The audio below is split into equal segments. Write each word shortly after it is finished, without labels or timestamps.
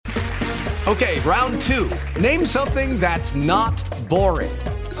Okay, round two. Name something that's not boring.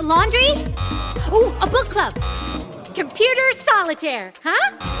 A laundry? Ooh, a book club. Computer solitaire,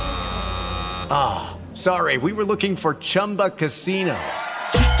 huh? Ah, oh, sorry, we were looking for Chumba Casino.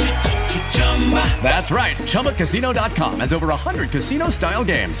 That's right, ChumbaCasino.com has over 100 casino-style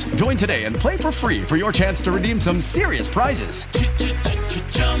games. Join today and play for free for your chance to redeem some serious prizes.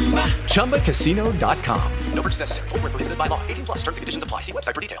 ChumbaCasino.com. No purchase necessary. Void where prohibited by law. 18+ terms and conditions apply. See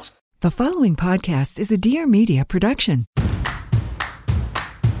website for details. The following podcast is a Dear Media production.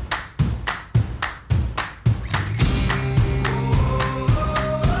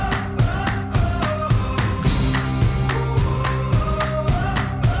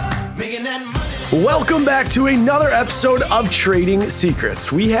 Welcome back to another episode of Trading Secrets.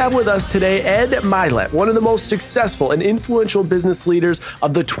 We have with us today Ed Mylett, one of the most successful and influential business leaders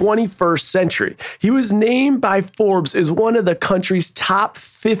of the 21st century. He was named by Forbes as one of the country's top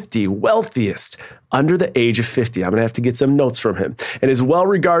 50 wealthiest under the age of 50. I'm going to have to get some notes from him. And is well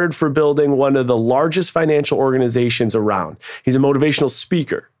regarded for building one of the largest financial organizations around. He's a motivational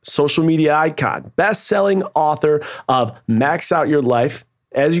speaker, social media icon, best-selling author of Max Out Your Life.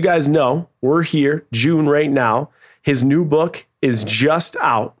 As you guys know, we're here, June right now. His new book is just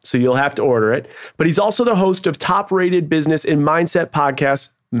out, so you'll have to order it. But he's also the host of top-rated business and mindset podcast,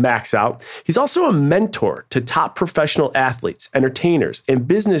 Max Out. He's also a mentor to top professional athletes, entertainers, and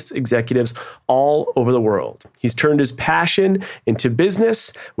business executives all over the world. He's turned his passion into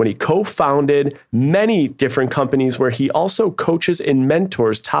business when he co-founded many different companies where he also coaches and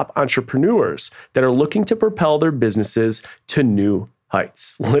mentors top entrepreneurs that are looking to propel their businesses to new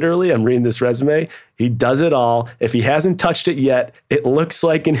heights. Literally, I'm reading this resume. He does it all. If he hasn't touched it yet, it looks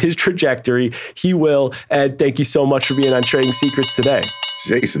like in his trajectory, he will. Ed, thank you so much for being on Trading Secrets today.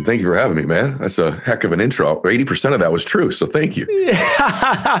 Jason, thank you for having me, man. That's a heck of an intro. 80% of that was true, so thank you. Yeah.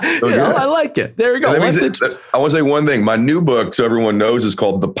 I like it. There we go. I want to say one thing. My new book, so everyone knows, is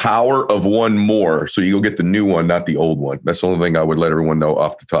called The Power of One More. So you go get the new one, not the old one. That's the only thing I would let everyone know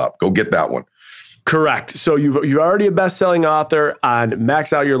off the top. Go get that one. Correct. So you're already a best-selling author on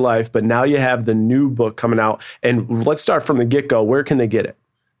Max Out Your Life, but now you have the new book coming out. And let's start from the get-go. Where can they get it?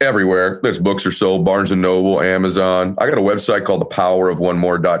 Everywhere. There's books are sold, Barnes & Noble, Amazon. I got a website called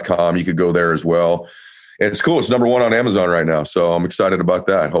thepowerofonemore.com. You could go there as well. And it's cool. It's number one on Amazon right now. So I'm excited about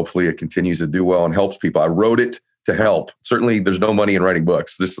that. Hopefully it continues to do well and helps people. I wrote it to help. Certainly there's no money in writing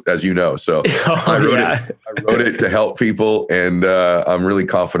books, this, as you know. So I wrote it to help people. And I'm really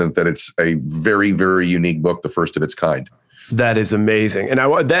confident that it's a very, very unique book, the first of its kind. That is amazing. And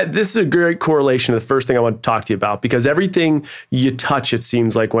this is a great correlation to the first thing I want to talk to you about, because everything you touch, it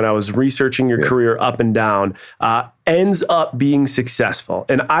seems like when I was researching your career up and down, ends up being successful.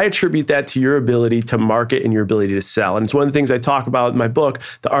 And I attribute that to your ability to market and your ability to sell. And it's one of the things I talk about in my book,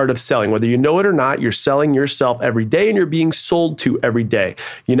 The Art of Selling. Whether you know it or not, you're selling yourself every day and you're being sold to every day.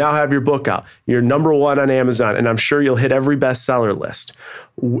 You now have your book out. You're number one on Amazon, and I'm sure you'll hit every bestseller list.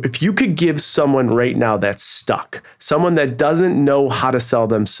 If you could give someone right now that's stuck, someone that doesn't know how to sell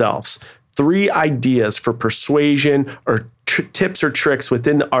themselves, 3 ideas for persuasion or tips or tricks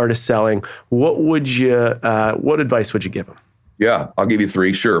within the art of selling, what advice would you give them? Yeah, I'll give you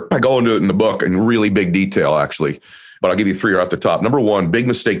 3. Sure. I go into it in the book in really big detail, actually, but I'll give you 3 right off the top. Number 1, big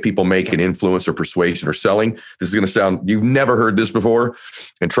mistake people make in influence or persuasion or selling. This is going to sound, you've never heard this before.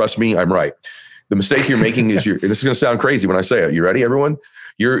 And trust me, I'm right. The mistake you're making is and this is going to sound crazy when I say it. You ready, everyone?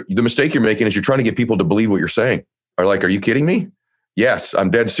 The mistake you're making is you're trying to get people to believe what you're saying. Are you kidding me? Yes, I'm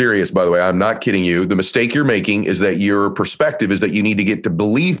dead serious, by the way. I'm not kidding you. The mistake you're making is that your perspective is that you need to get to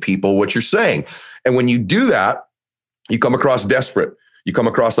believe people what you're saying. And when you do that, you come across desperate. You come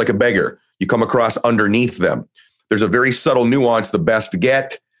across like a beggar. You come across underneath them. There's a very subtle nuance, the best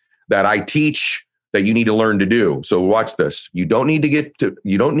get, that I teach that you need to learn to do. So watch this. You don't need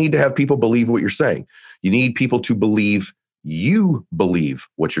to have people believe what you're saying. You need people to believe you believe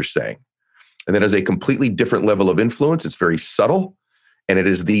what you're saying. And that is a completely different level of influence. It's very subtle. And it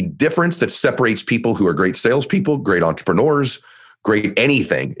is the difference that separates people who are great salespeople, great entrepreneurs, great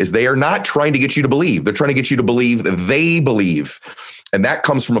anything, is they are not trying to get you to believe. They're trying to get you to believe they believe. And that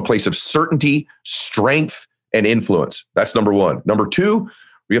comes from a place of certainty, strength, and influence. That's number 1. Number 2,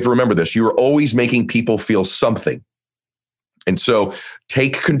 we have to remember this. You are always making people feel something. And so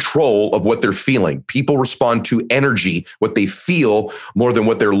take control of what they're feeling. People respond to energy, what they feel, more than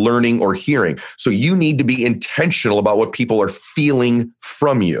what they're learning or hearing. So you need to be intentional about what people are feeling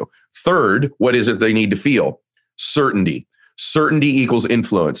from you. Third, what is it they need to feel? Certainty. Certainty equals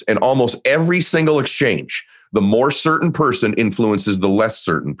influence. And almost every single exchange, The more certain person influences the less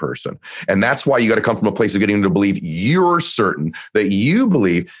certain person. And that's why you got to come from a place of getting them to believe you're certain, that you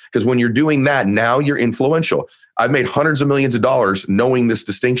believe, because when you're doing that, now you're influential. I've made hundreds of millions of dollars knowing this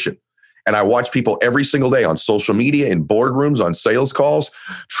distinction. And I watch people every single day on social media, in boardrooms, on sales calls,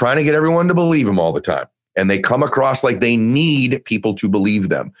 trying to get everyone to believe them all the time. And they come across like they need people to believe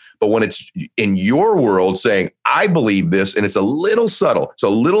them. But when it's in your world saying, I believe this, and it's a little subtle, it's a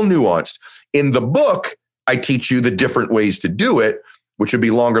little nuanced. In the book, I teach you the different ways to do it, which would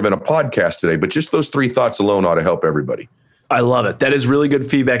be longer than a podcast today. But just those 3 thoughts alone ought to help everybody. I love it. That is really good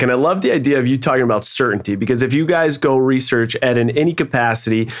feedback. And I love the idea of you talking about certainty, because if you guys go research Ed in any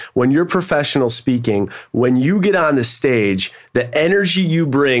capacity, when you're professional speaking, when you get on the stage, the energy you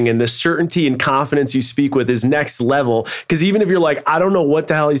bring and the certainty and confidence you speak with is next level. Because even if you're like, I don't know what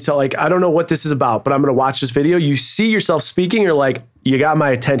the hell he's talking, like, I don't know what this is about, but I'm going to watch this video, you see yourself speaking, you're like, you got my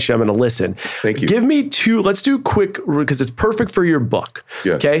attention. I'm going to listen. Thank you. Give me 2, let's do quick, because it's perfect for your book.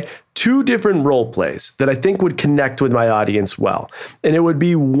 Yeah. Okay. 2 different role plays that I think would connect with my audience well. And it would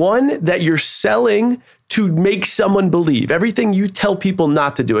be one that you're selling to make someone believe everything you tell people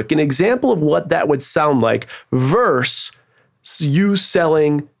not to do. An example of what that would sound like versus you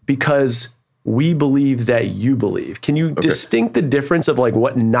selling because we believe that you believe. Can you distinct the difference of like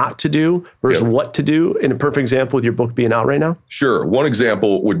what not to do versus what to do in a perfect example with your book being out right now? Sure. One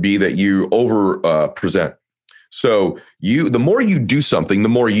example would be that you present. So the more you do something, the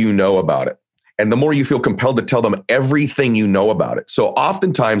more you know about it. And the more you feel compelled to tell them everything you know about it. So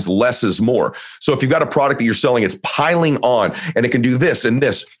oftentimes less is more. So if you've got a product that you're selling, it's piling on and it can do this and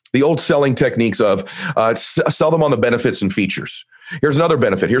this. The old selling techniques of sell them on the benefits and features. Here's another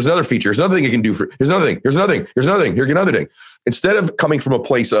benefit. Here's another feature. Here's another thing you can do. Here's another thing. Here's another thing. Here's another thing. Here's another thing. Instead of coming from a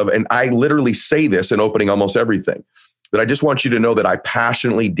place of, and I literally say this in opening almost everything, that I just want you to know that I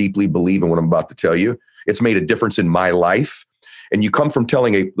passionately, deeply believe in what I'm about to tell you. It's made a difference in my life. And you come from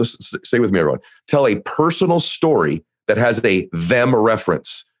telling listen, stay with me, everyone, tell a personal story that has a them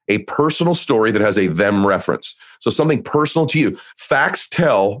reference, a personal story that has a them reference. So something personal to you. Facts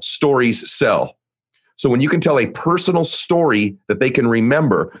tell, stories sell. So when you can tell a personal story that they can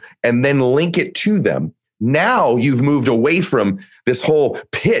remember and then link it to them, now you've moved away from this whole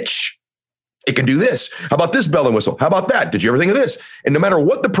pitch. It can do this. How about this bell and whistle? How about that? Did you ever think of this? And no matter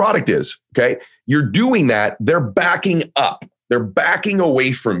what the product is, okay, you're doing that. They're backing up. They're backing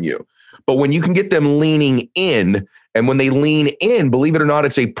away from you. But when you can get them leaning in, and when they lean in, believe it or not,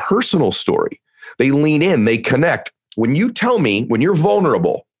 it's a personal story. They lean in, they connect. When you tell me, when you're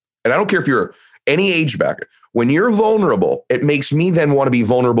vulnerable, and I don't care if you're any age bracket, when you're vulnerable, it makes me then want to be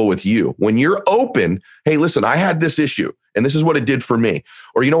vulnerable with you. When you're open, hey, listen, I had this issue, and this is what it did for me.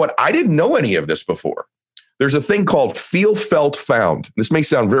 Or you know what? I didn't know any of this before. There's a thing called feel, felt, found. This may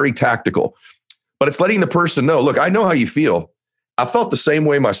sound very tactical, but it's letting the person know, look, I know how you feel. I felt the same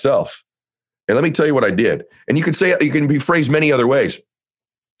way myself. And let me tell you what I did. And you can say, you can be phrased many other ways.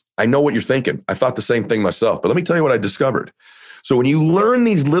 I know what you're thinking. I thought the same thing myself, but let me tell you what I discovered. So when you learn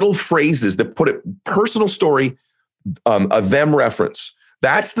these little phrases that put it personal story, a them reference,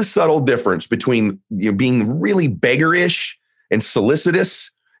 that's the subtle difference between being really beggarish and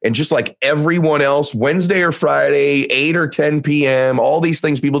solicitous and just like everyone else, Wednesday or Friday, 8 or 10 p.m., all these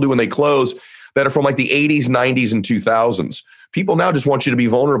things people do when they close that are from like the 80s, 90s, and 2000s. People now just want you to be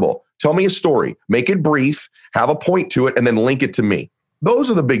vulnerable. Tell me a story, make it brief, have a point to it, and then link it to me.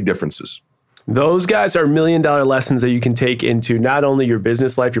 Those are the big differences. Those guys are $1 million lessons that you can take into not only your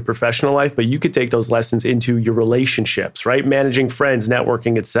business life, your professional life, but you could take those lessons into your relationships, right? Managing friends,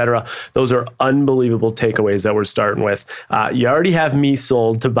 networking, etc. Those are unbelievable takeaways that we're starting with. You already have me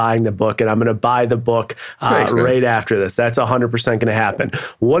sold to buying the book, and I'm going to buy the book right after this. That's 100% going to happen.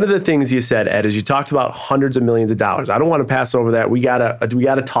 One of the things you said, Ed, is you talked about hundreds of millions of dollars. I don't want to pass over that. We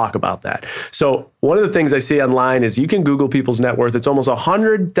gotta talk about that. So one of the things I see online is you can Google people's net worth. It's almost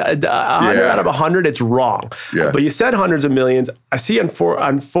 100 out of 100. It's wrong. Yeah. But you said hundreds of millions. I see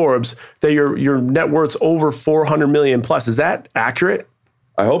on Forbes that your net worth's over 400 million plus. Is that accurate?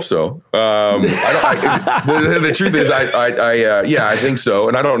 I hope so. The truth is, I think so.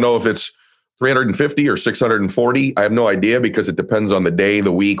 And I don't know if it's 350 or 640. I have no idea because it depends on the day,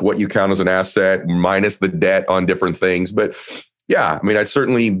 the week, what you count as an asset, minus the debt on different things. But yeah, I mean, I'd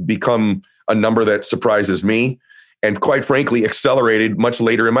certainly become a number that surprises me. And quite frankly, accelerated much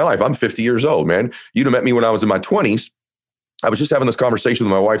later in my life. I'm 50 years old, man. You'd have met me when I was in my 20s. I was just having this conversation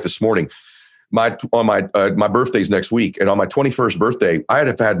with my wife this morning. My birthday's next week. And on my 21st birthday, I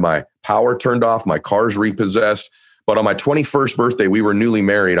had had my power turned off, my car's repossessed. But on my 21st birthday, we were newly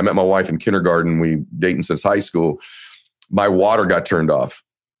married. I met my wife in kindergarten. We dating since high school. My water got turned off.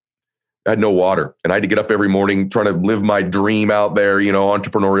 I had no water, and I had to get up every morning trying to live my dream out there,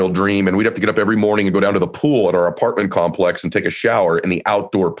 entrepreneurial dream. And we'd have to get up every morning and go down to the pool at our apartment complex and take a shower in the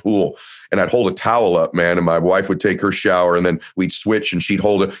outdoor pool. And I'd hold a towel up, man, and my wife would take her shower, and then we'd switch and she'd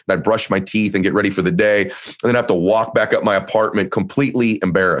hold it, and I'd brush my teeth and get ready for the day. And then I have to walk back up my apartment completely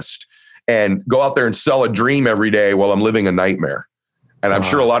embarrassed and go out there and sell a dream every day while I'm living a nightmare. And I'm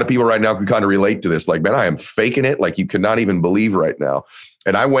sure a lot of people right now can kind of relate to this. Like, man, I am faking it like you cannot even believe right now.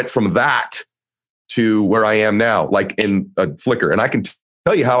 And I went from that to where I am now, like in a flicker. And I can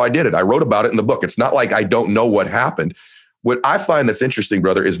tell you how I did it. I wrote about it in the book. It's not like I don't know what happened. What I find that's interesting,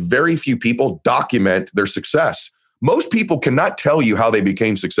 brother, is very few people document their success. Most people cannot tell you how they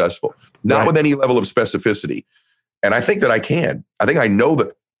became successful, not with any level of specificity. And I think that I can. I think I know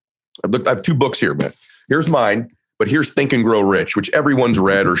that. Look, I have 2 books here, man. Here's mine, but here's Think and Grow Rich, which everyone's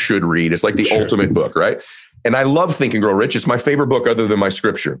read or should read. It's like the ultimate book, right? And I love Think and Grow Rich. It's my favorite book other than my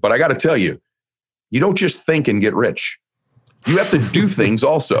scripture. But I got to tell you, you don't just think and get rich. You have to do things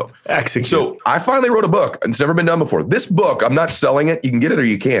also. Execute. So I finally wrote a book. It's never been done before. This book, I'm not selling it. You can get it or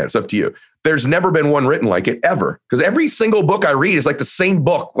you can't. It's up to you. There's never been one written like it ever. Because every single book I read is like the same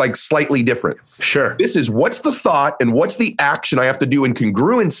book, like slightly different. Sure. This is what's the thought and what's the action I have to do in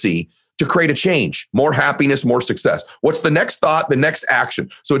congruency to create a change, more happiness, more success. What's the next thought, the next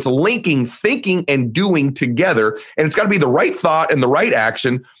action? So it's linking thinking and doing together. And it's got to be the right thought and the right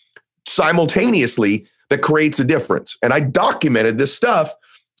action simultaneously that creates a difference. And I documented this stuff.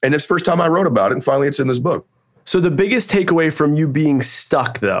 And it's the first time I wrote about it. And finally, it's in this book. So the biggest takeaway from you being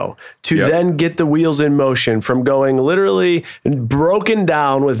stuck, though, to then get the wheels in motion from going literally broken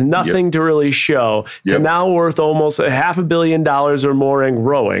down with nothing to really show to now worth almost $500 million or more and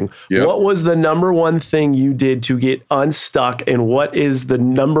growing. What was the number one thing you did to get unstuck? And what is the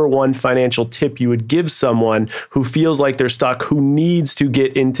number one financial tip you would give someone who feels like they're stuck, who needs to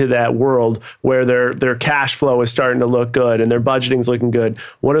get into that world where their cash flow is starting to look good and their budgeting's looking good?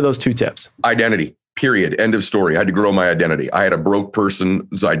 What are those 2 tips? Identity. Period. End of story. I had to grow my identity. I had a broke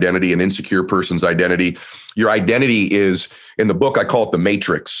person's identity, an insecure person's identity. Your identity is, in the book, I call it the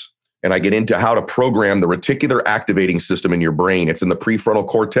matrix. And I get into how to program the reticular activating system in your brain. It's in the prefrontal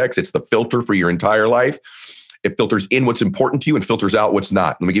cortex. It's the filter for your entire life. It filters in what's important to you and filters out what's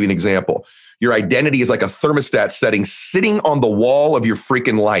not. Let me give you an example. Your identity is like a thermostat setting sitting on the wall of your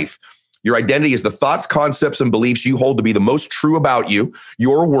freaking life. Your identity is the thoughts, concepts, and beliefs you hold to be the most true about you,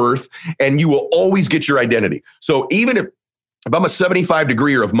 your worth, and you will always get your identity. So even if I'm a 75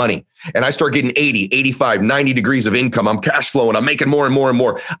 degreer of money and I start getting 80, 85, 90 degrees of income, I'm cash flowing, I'm making more and more and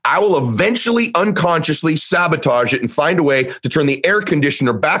more, I will eventually unconsciously sabotage it and find a way to turn the air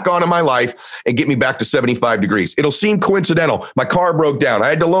conditioner back on in my life and get me back to 75 degrees. It'll seem coincidental. My car broke down. I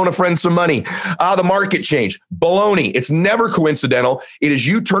had to loan a friend some money. The market changed. Baloney. It's never coincidental. It is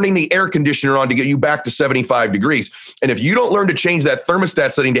you turning the air conditioner on to get you back to 75 degrees. And if you don't learn to change that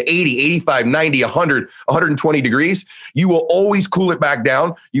thermostat setting to 80, 85, 90, 100, 120 degrees, you will always cool it back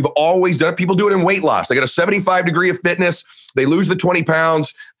down. You've always done it. People do it in weight loss. They got a 75 degree of fitness. They lose the 20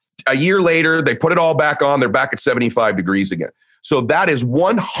 pounds. A year later, they put it all back on. They're back at 75 degrees again. So that is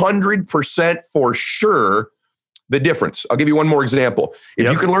 100% for sure the difference. I'll give you one more example. If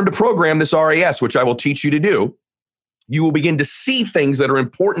you can learn to program this RAS, which I will teach you to do, you will begin to see things that are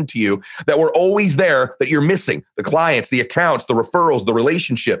important to you that were always there that you're missing. The clients, the accounts, the referrals, the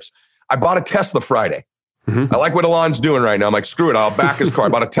relationships. I bought a Tesla Friday. I like what Elon's doing right now. I'm like, screw it. I'll back his car. I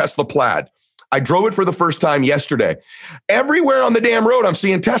bought a Tesla Plaid. I drove it for the first time yesterday. Everywhere on the damn road, I'm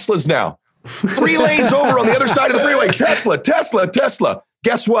seeing Teslas now. 3 lanes over on the other side of the freeway. Tesla, Tesla, Tesla.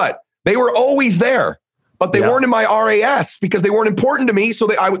 Guess what? They were always there, but they weren't in my RAS because they weren't important to me.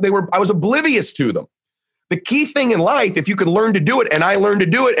 So I was oblivious to them. The key thing in life, if you can learn to do it, and I learned to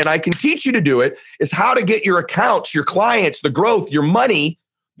do it, and I can teach you to do it, is how to get your accounts, your clients, the growth, your money,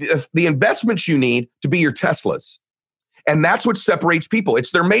 the investments you need to be your Teslas. And that's what separates people.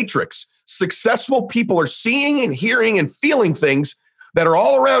 It's their matrix. Successful people are seeing and hearing and feeling things that are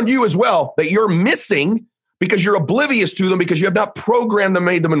all around you as well that you're missing because you're oblivious to them because you have not programmed them,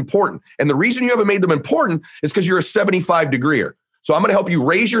 made them important. And the reason you haven't made them important is because you're a 75 degreer. So I'm going to help you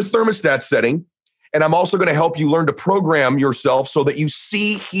raise your thermostat setting. And I'm also going to help you learn to program yourself so that you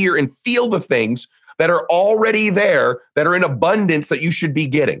see, hear, and feel the things that are already there, that are in abundance that you should be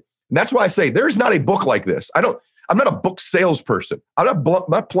getting. And that's why I say there's not a book like this. I'm not a book salesperson. I'm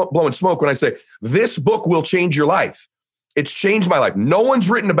not blowing smoke when I say this book will change your life. It's changed my life. No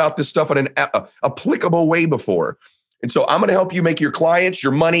one's written about this stuff in an applicable way before. And so I'm going to help you make your clients,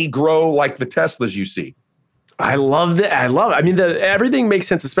 your money grow like the Teslas you see. I love that. I mean, everything makes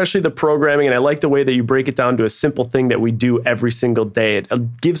sense, especially the programming. And I like the way that you break it down to a simple thing that we do every single day.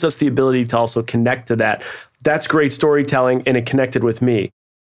 It gives us the ability to also connect to that. That's great storytelling, and it connected with me.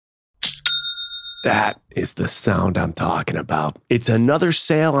 That is the sound I'm talking about. It's another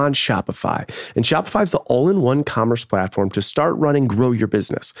sale on Shopify. And Shopify is the all-in-one commerce platform to start, run, and grow your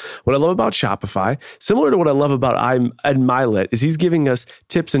business. What I love about Shopify, similar to what I love about Ed Mylett, is he's giving us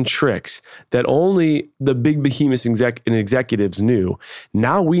tips and tricks that only the big behemoths and executives knew.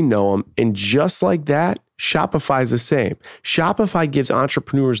 Now we know them. And just like that, Shopify is the same. Shopify gives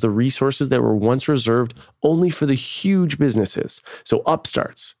entrepreneurs the resources that were once reserved only for the huge businesses. So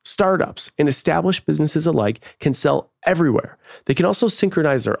upstarts, startups, and established businesses alike can sell everywhere. They can also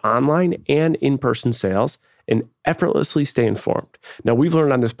synchronize their online and in-person sales and effortlessly stay informed. Now, we've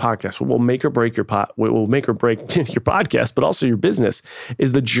learned on this podcast what will make or break your podcast, but also your business,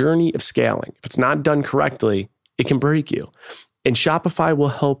 is the journey of scaling. If it's not done correctly, it can break you. And Shopify will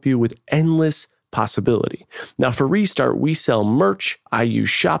help you with endless possibility. Now, for Restart, we sell merch. I use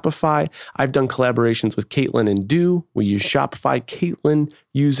Shopify. I've done collaborations with Caitlin and Do. We use Shopify. Caitlin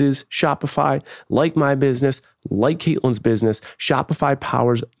uses Shopify. Like my business, like Caitlin's business, Shopify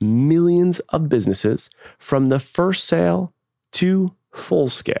powers millions of businesses from the first sale to full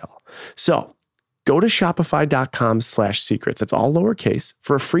scale. So go to shopify.com/secrets. That's all lowercase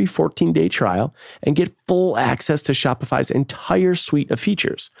for a free 14-day trial and get full access to Shopify's entire suite of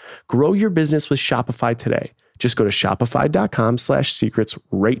features. Grow your business with Shopify today. Just go to shopify.com/secrets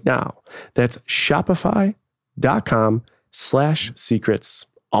right now. That's shopify.com/secrets,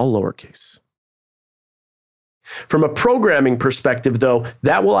 all lowercase. From a programming perspective, though,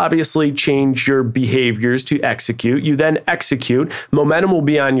 that will obviously change your behaviors to execute. You then execute. Momentum will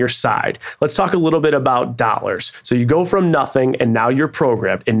be on your side. Let's talk a little bit about dollars. So you go from nothing, and now you're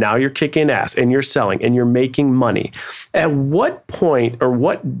programmed, and now you're kicking ass, and you're selling, and you're making money. At what point or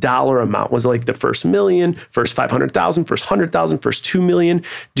what dollar amount was it, like the first million, first 500,000, first 100,000, first 2 million?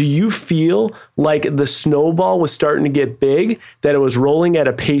 Do you feel like the snowball was starting to get big, that it was rolling at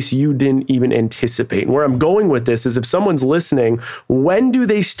a pace you didn't even anticipate? And where I'm going with this is, if someone's listening, when do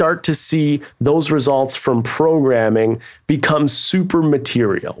they start to see those results from programming become super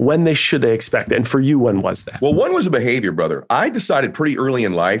material? When should they expect it? And for you, when was that? Well, one was a behavior, brother. I decided pretty early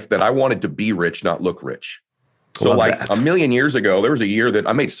in life that I wanted to be rich, not look rich. So Love like that. a million years ago, there was a year that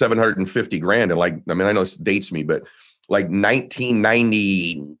I made 750 grand. And I know this dates me, but like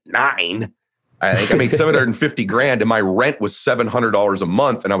 1999, I think I made 750 grand and my rent was $700 a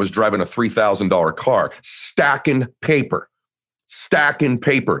month. And I was driving a $3,000 car, stacking paper.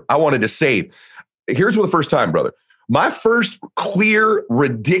 I wanted to save. Here's what the first time, brother. My first clear,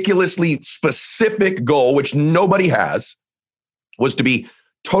 ridiculously specific goal, which nobody has, was to be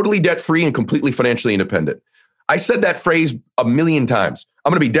totally debt-free and completely financially independent. I said that phrase a million times.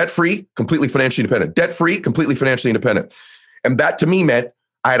 I'm going to be debt-free, completely financially independent. Debt-free, completely financially independent. And that to me meant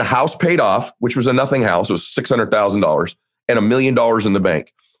I had a house paid off, which was a nothing house. It was $600,000 and $1 million in the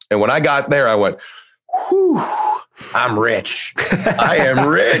bank. And when I got there, I went, whew, I'm rich. I am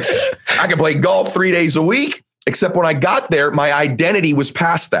rich. I can play golf 3 days a week. Except when I got there, my identity was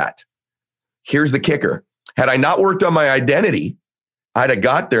past that. Here's the kicker. Had I not worked on my identity, I'd have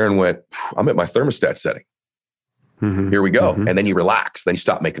got there and went, I'm at my thermostat setting. Here we go. And then you relax. Then you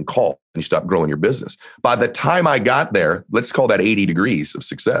stop making calls and you stop growing your business. By the time I got there, let's call that 80 degrees of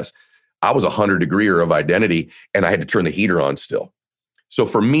success. I was 100 degreeer of identity and I had to turn the heater on still. So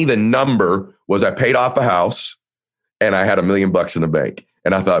for me, the number was I paid off a house and I had $1 million in the bank.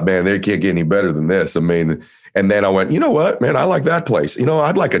 And I thought, man, they can't get any better than this. I mean, and then I went, you know what, man, I like that place. You know,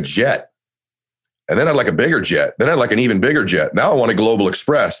 I'd like a jet. And then I'd like a bigger jet. Then I'd like an even bigger jet. Now I want a Global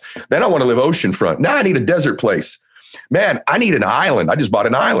Express. Then I want to live oceanfront. Now I need a desert place. Man, I need an island. I just bought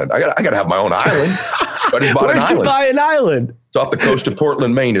an island. I got to have my own island. I just bought an island. Where'd you buy an island? It's off the coast of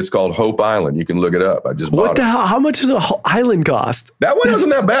Portland, Maine. It's called Hope Island. You can look it up. I just bought it. What the hell? How much does an island cost? That one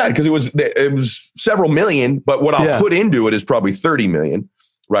wasn't that bad because it was several million. But what I'll put into it is probably 30 million,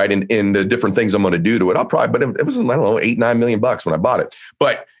 right? In the different things I'm going to do to it. But it was, I don't know, $8-9 million when I bought it.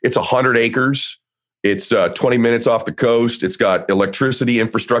 But it's 100 acres. It's 20 minutes off the coast. It's got electricity,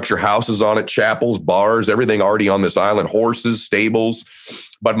 infrastructure, houses on it, chapels, bars, everything already on this island, horses, stables.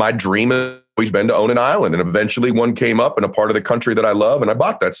 But my dream has always been to own an island. And eventually one came up in a part of the country that I love. And I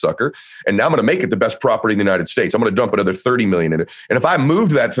bought that sucker. And now I'm going to make it the best property in the United States. I'm going to dump another 30 million in it. And if I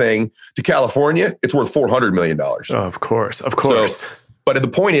moved that thing to California, it's worth $400 million. Oh, of course. So, but the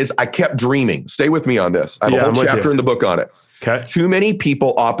point is, I kept dreaming. Stay with me on this. I have a whole chapter in the book on it. Okay. Too many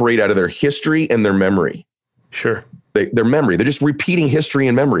people operate out of their history and their memory. Sure. Their memory. They're just repeating history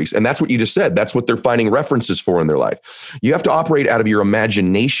and memories. And that's what you just said. That's what they're finding references for in their life. You have to operate out of your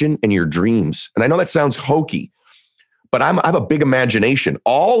imagination and your dreams. And I know that sounds hokey, but I have a big imagination.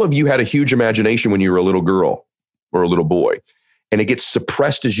 All of you had a huge imagination when you were a little girl or a little boy. And it gets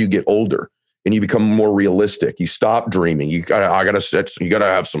suppressed as you get older and you become more realistic. You stop dreaming. You gotta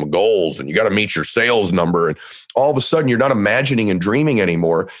have some goals and you got to meet your sales number. And all of a sudden you're not imagining and dreaming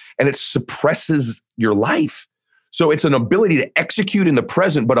anymore. And it suppresses your life. So it's an ability to execute in the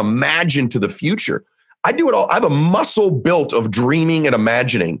present, but imagine to the future. I do it all. I have a muscle built of dreaming and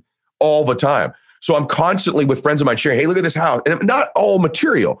imagining all the time. So I'm constantly with friends of mine sharing, hey, look at this house. And not all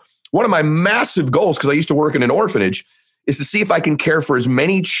material. One of my massive goals, because I used to work in an orphanage, is to see if I can care for as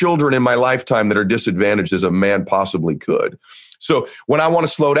many children in my lifetime that are disadvantaged as a man possibly could. So when I want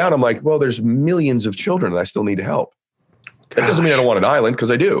to slow down, I'm like, well, there's millions of children that I still need to help. That doesn't mean I don't want an island,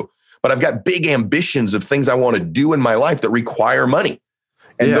 because I do. But I've got big ambitions of things I want to do in my life that require money.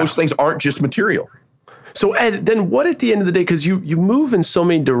 And those things aren't just material. So Ed, then what at the end of the day, because you move in so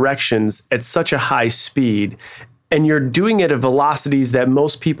many directions at such a high speed, and you're doing it at velocities that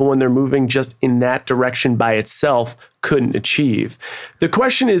most people, when they're moving just in that direction by itself, couldn't achieve. The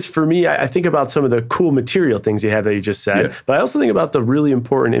question is, for me, I think about some of the cool material things you have that you just said, but I also think about the really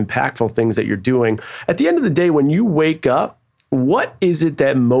important, impactful things that you're doing. At the end of the day, when you wake up, what is it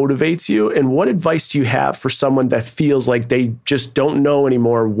that motivates you? And what advice do you have for someone that feels like they just don't know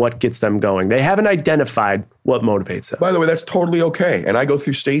anymore what gets them going? They haven't identified what motivates them. By the way, that's totally okay. And I go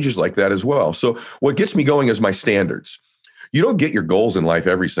through stages like that as well. So what gets me going is my standards. You don't get your goals in life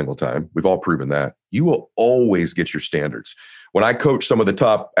every single time. We've all proven that. You will always get your standards. When I coach some of the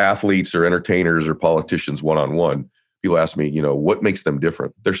top athletes or entertainers or politicians one-on-one, people ask me, what makes them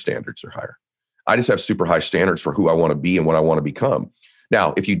different? Their standards are higher. I just have super high standards for who I want to be and what I want to become.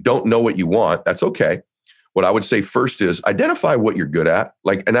 Now, if you don't know what you want, that's okay. What I would say first is identify what you're good at.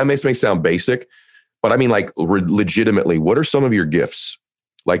 And that may sound basic, but I mean, legitimately, what are some of your gifts?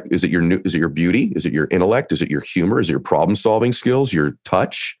 Like, is it your beauty? Is it your intellect? Is it your humor? Is it your problem solving skills, your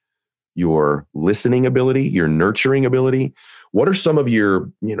touch, your listening ability, your nurturing ability? What are some of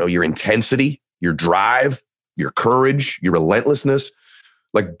your intensity, your drive, your courage, your relentlessness?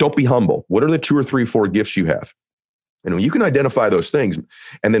 Don't be humble. What are the 2 or 3, 4 gifts you have? And when you can identify those things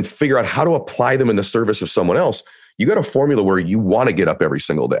and then figure out how to apply them in the service of someone else, you got a formula where you want to get up every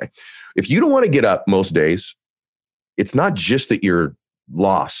single day. If you don't want to get up most days, it's not just that you're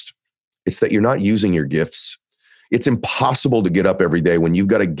lost. It's that you're not using your gifts. It's impossible to get up every day when you've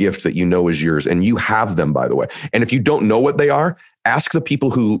got a gift that you know is yours, and you have them, by the way. And if you don't know what they are, ask the people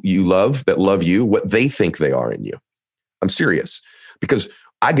who you love that love you what they think they are in you. I'm serious. Because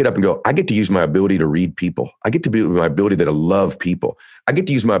I get up and go, I get to use my ability to read people. I get to be my ability to love people. I get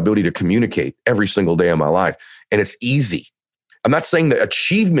to use my ability to communicate every single day of my life. And it's easy. I'm not saying that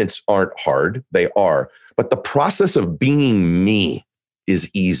achievements aren't hard. They are. But the process of being me is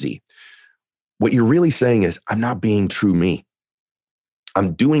easy. What you're really saying is, I'm not being true me.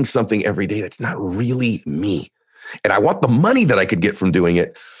 I'm doing something every day that's not really me. And I want the money that I could get from doing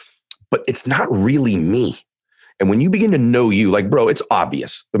it, but it's not really me. And when you begin to know you, bro, it's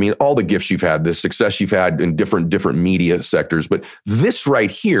obvious. I mean, all the gifts you've had, the success you've had in different media sectors, but this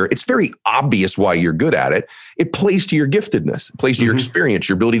right here, it's very obvious why you're good at it. It plays to your giftedness, it plays to your experience,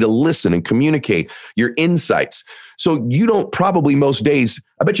 your ability to listen and communicate, your insights. So you don't probably most days,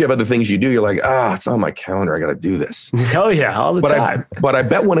 I bet you have other things you do. You're like, it's on my calendar. I got to do this. Oh yeah, all the time. But I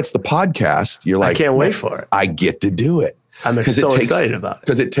bet when it's the podcast, you're like, I can't wait for it. I get to do it. I'm so excited about it.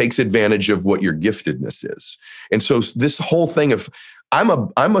 Because it takes advantage of what your giftedness is. And so this whole thing of,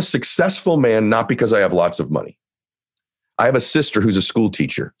 I'm a successful man, not because I have lots of money. I have a sister who's a school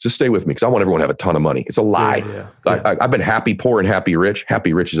teacher. Just stay with me, because I want everyone to have a ton of money. It's a lie. Yeah. I've been happy poor and happy rich.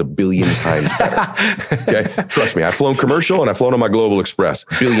 Happy rich is a billion times better. Okay, trust me. I've flown commercial and I've flown on my Global Express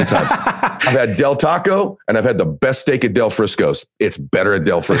a billion times. I've had Del Taco and I've had the best steak at Del Frisco's. It's better at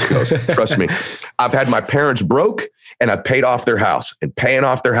Del Frisco's. Trust me. I've had my parents broke and I've paid off their house, and paying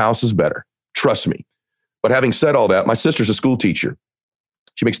off their house is better. Trust me. But having said all that, my sister's a school teacher.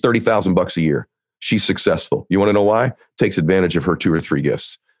 She makes $30,000 a year. She's successful. You want to know why? Takes advantage of her 2 or 3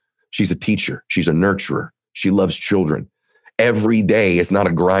 gifts. She's a teacher. She's a nurturer. She loves children. Every day is not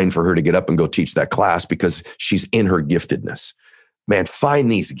a grind for her to get up and go teach that class, because she's in her giftedness. Man, find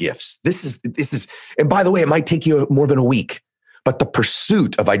these gifts. This is, and by the way, it might take you more than a week, but the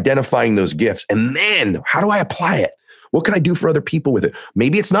pursuit of identifying those gifts, and then how do I apply it? What can I do for other people with it?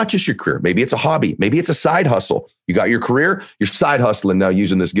 Maybe it's not just your career. Maybe it's a hobby. Maybe it's a side hustle. You got your career, you're side hustling now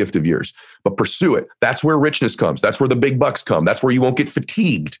using this gift of yours, but pursue it. That's where richness comes. That's where the big bucks come. That's where you won't get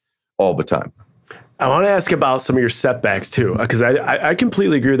fatigued all the time. I want to ask about some of your setbacks too, because I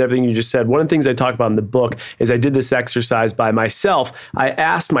completely agree with everything you just said. One of the things I talk about in the book is I did this exercise by myself. I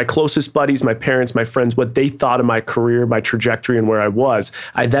asked my closest buddies, my parents, my friends, what they thought of my career, my trajectory, and where I was.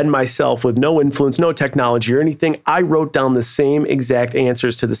 I then myself, with no influence, no technology or anything, I wrote down the same exact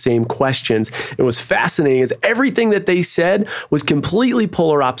answers to the same questions. It was fascinating as everything that they said was completely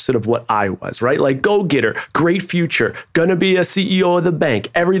polar opposite of what I was, right? Like go-getter, great future, gonna be a CEO of the bank,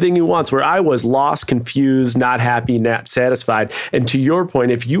 everything he wants, where I was lost, confused, not happy, not satisfied. And to your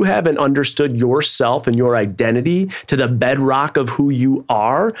point, if you haven't understood yourself and your identity to the bedrock of who you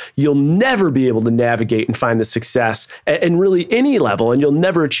are, you'll never be able to navigate and find the success at really any level. And you'll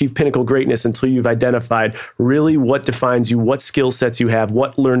never achieve pinnacle greatness until you've identified really what defines you, what skill sets you have,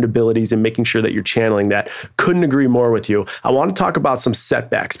 what learned abilities, and making sure that you're channeling that. Couldn't agree more with you. I want to talk about some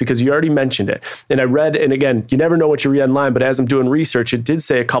setbacks because you already mentioned it. And I read, and again, you never know what you read online, but as I'm doing research, it did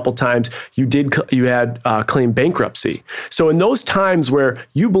say a couple times you had claimed bankruptcy. So in those times where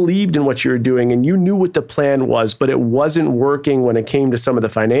you believed in what you were doing and you knew what the plan was, but it wasn't working when it came to some of the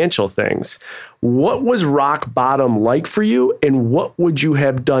financial things, what was rock bottom like for you, and what would you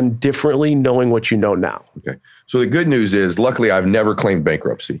have done differently knowing what you know now? Okay. So the good news is, luckily, I've never claimed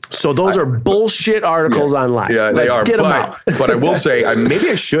bankruptcy. So those are bullshit articles online. Yeah, Let's they are. Get them out. But I will say, maybe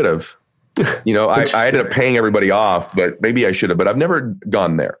I should have. I ended up paying everybody off, but maybe I should have. But I've never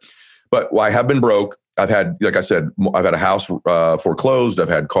gone there. But I have been broke. I've had, like I said, I've had a house foreclosed. I've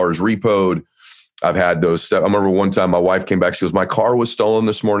had cars repoed. I've had those. I remember one time my wife came back. She goes, "My car was stolen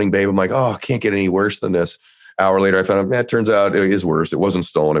this morning, babe." I'm like, "Oh, can't get any worse than this." Hour later, I found out, it turns out it is worse. It wasn't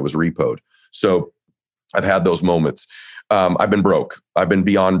stolen. It was repoed. So I've had those moments. I've been broke. I've been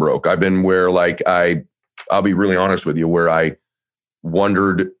beyond broke. I've been where I'll be really honest with you, where I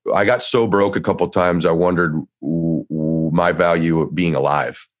wondered, I got so broke a couple of times. I wondered my value of being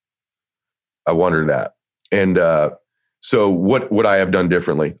alive. I wondered that. And so what would I have done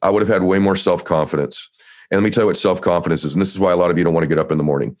differently? I would have had way more self-confidence. And let me tell you what self-confidence is. And this is why a lot of you don't want to get up in the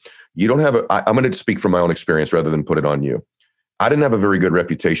morning. You don't have I'm going to speak from my own experience rather than put it on you. I didn't have a very good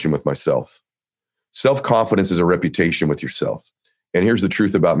reputation with myself. Self-confidence is a reputation with yourself. And here's the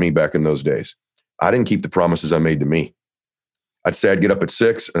truth about me back in those days. I didn't keep the promises I made to me. I'd say I'd get up at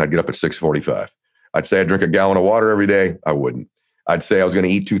 6 and I'd get up at 6:45. I'd say I'd drink a gallon of water every day. I wouldn't. I'd say I was going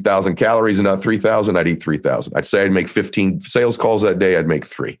to eat 2,000 calories and not 3,000. I'd eat 3,000. I'd say I'd make 15 sales calls that day. I'd make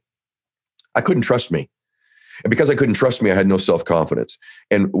 3. I couldn't trust me. And because I couldn't trust me, I had no self-confidence.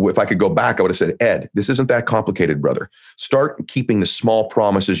 And if I could go back, I would have said, Ed, this isn't that complicated, brother. Start keeping the small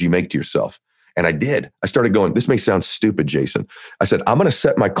promises you make to yourself. And I did. I started going, this may sound stupid, Jason. I said, I'm going to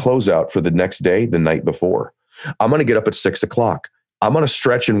set my clothes out for the next day, the night before. I'm going to get up at 6 o'clock. I'm going to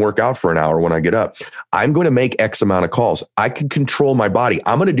stretch and work out for an hour when I get up. I'm going to make X amount of calls. I can control my body.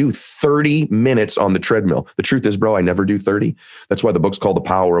 I'm going to do 30 minutes on the treadmill. The truth is, bro, I never do 30. That's why the book's called The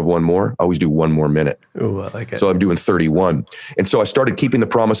Power of One More. I always do one more minute. Ooh, I like it. So I'm doing 31. And so I started keeping the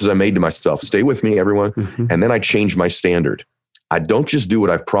promises I made to myself. Stay with me, everyone. Mm-hmm. And then I changed my standard. I don't just do what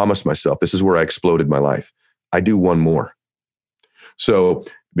I've promised myself. This is where I exploded my life. I do one more. So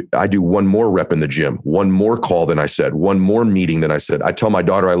I do one more rep in the gym, one more call than I said, one more meeting than I said. I tell my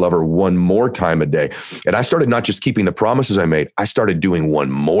daughter I love her one more time a day. And I started not just keeping the promises I made, I started doing one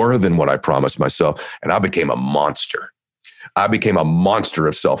more than what I promised myself. And I became a monster. I became a monster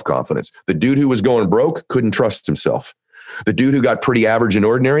of self-confidence. The dude who was going broke couldn't trust himself. The dude who got pretty average and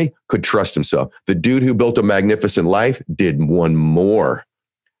ordinary could trust himself. The dude who built a magnificent life did one more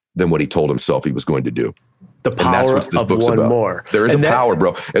than what he told himself he was going to do. The power of one more. There is a power,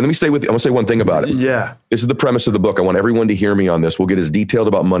 bro. And let me stay with you. I want to say one thing about it. Yeah. This is the premise of the book. I want everyone to hear me on this. We'll get as detailed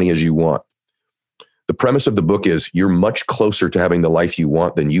about money as you want. The premise of the book is you're much closer to having the life you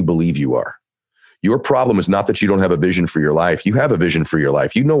want than you believe you are. Your problem is not that you don't have a vision for your life. You have a vision for your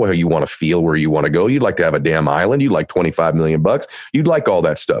life. You know how you want to feel, where you want to go. You'd like to have a damn island. You'd like $25 million. You'd like all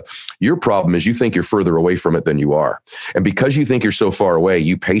that stuff. Your problem is you think you're further away from it than you are. And because you think you're so far away,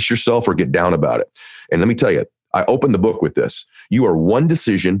 you pace yourself or get down about it. And let me tell you, I opened the book with this. You are one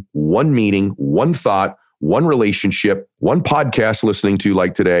decision, one meeting, one thought, one relationship, one podcast listening to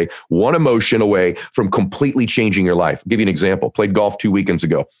like today, one emotion away from completely changing your life. I'll give you an example. Played golf 2 weekends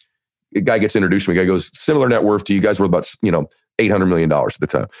ago. A guy gets introduced to me. A guy goes, similar net worth to you guys, were about $800 million at the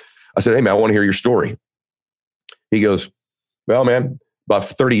time. I said, hey man, I want to hear your story. He goes, well man, about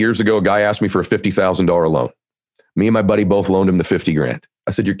 30 years ago, a guy asked me for a $50,000 loan. Me and my buddy both loaned him the 50 grand.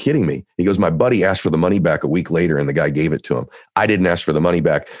 I said, you're kidding me. He goes, my buddy asked for the money back a week later and the guy gave it to him. I didn't ask for the money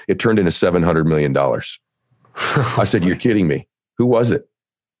back. It turned into $700 million. I said, you're kidding me. Who was it?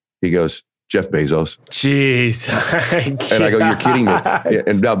 He goes, Jeff Bezos. Jeez. And I go, you're kidding me. Yeah,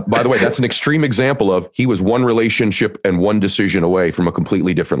 and now, by the way, that's an extreme example of he was one relationship and one decision away from a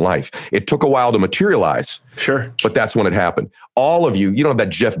completely different life. It took a while to materialize. Sure. But that's when it happened. All of you don't have that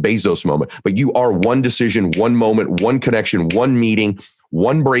Jeff Bezos moment, but you are one decision, one moment, one connection, one meeting,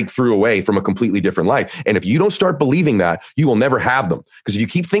 one breakthrough away from a completely different life. And if you don't start believing that, you will never have them. Because if you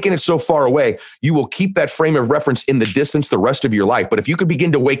keep thinking it's so far away, you will keep that frame of reference in the distance the rest of your life. But if you could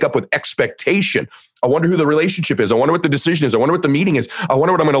begin to wake up with expectation, I wonder who the relationship is. I wonder what the decision is. I wonder what the meeting is. I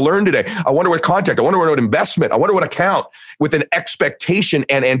wonder what I'm going to learn today. I wonder what contact. I wonder what investment. I wonder what account. With an expectation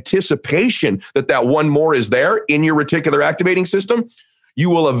and anticipation that one more is there in your reticular activating system, you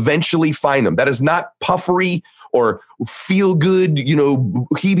will eventually find them. That is not puffery or feel good,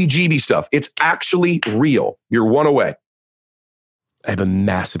 heebie-jeebie stuff. It's actually real. You're one away. I have a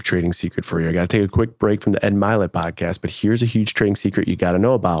massive trading secret for you. I got to take a quick break from the Ed Mylett podcast, but here's a huge trading secret you got to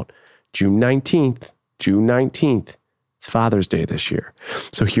know about. June 19th, it's Father's Day this year.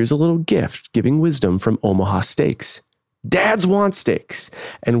 So here's a little gift, giving wisdom from Omaha Steaks. Dads want steaks.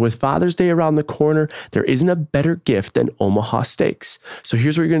 And with Father's Day around the corner, there isn't a better gift than Omaha Steaks. So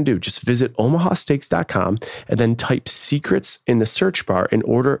here's what you're going to do. Just visit omahasteaks.com and then type secrets in the search bar and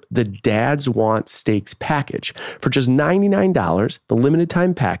order the Dads Want Steaks package. For just $99, the limited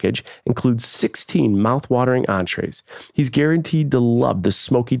time package includes 16 mouth-watering entrees. He's guaranteed to love the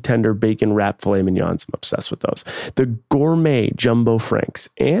smoky tender bacon wrapped filet mignons. I'm obsessed with those. The gourmet jumbo franks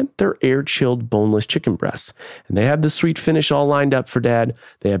and their air-chilled boneless chicken breasts. And they have the sweet finish all lined up for Dad.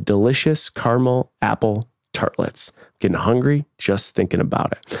 They have delicious caramel apple tartlets. Getting hungry just thinking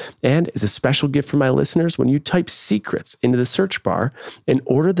about it. And as a special gift for my listeners, when you type secrets into the search bar and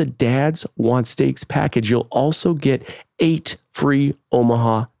order the Dads Want Steaks package, you'll also get 8 free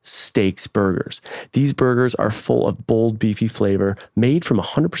Omaha Steaks burgers. These burgers are full of bold, beefy flavor made from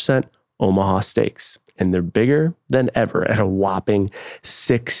 100% Omaha steaks. And they're bigger than ever at a whopping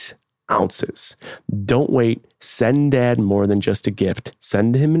 6 ounces. Don't wait. Send Dad more than just a gift.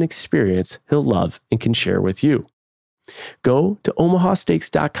 Send him an experience he'll love and can share with you. Go to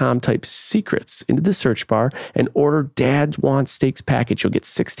omahasteaks.com, type secrets into the search bar, and order Dad Want Steaks package. You'll get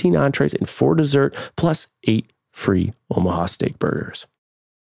 16 entrees and 4 dessert, plus 8 free Omaha steak burgers.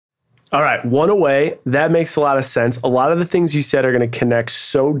 All right, one away. That makes a lot of sense. A lot of the things you said are going to connect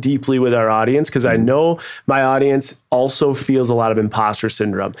so deeply with our audience because I know my audience also feels a lot of imposter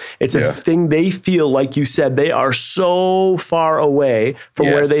syndrome. It's a thing they feel, like you said, they are so far away from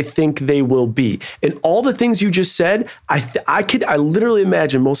where they think they will be. And all the things you just said, I literally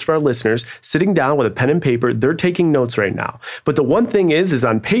imagine most of our listeners sitting down with a pen and paper. They're taking notes right now. But the one thing is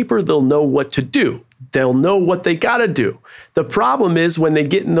on paper, they'll know what to do. They'll know what they got to do. The problem is when they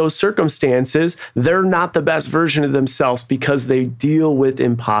get in those circumstances, they're not the best version of themselves because they deal with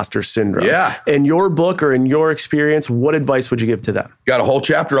imposter syndrome. Yeah. In your book or in your experience, what advice would you give to them? Got a whole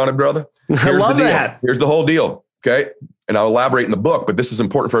chapter on it, brother. I love that. Here's the whole deal. Okay. And I'll elaborate in the book, but this is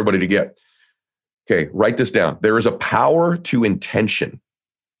important for everybody to get. Okay. Write this down. There is a power to intention.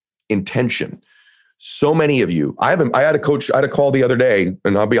 Intention. So many of you, I had a call the other day,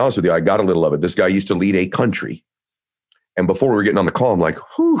 and I'll be honest with you, I got a little of it. This guy used to lead a country. And before we were getting on the call, I'm like,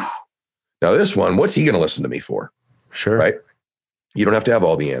 whew, now this one, what's he going to listen to me for? Sure. Right? You don't have to have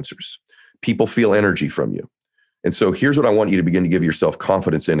all the answers. People feel energy from you. And so here's what I want you to begin to give yourself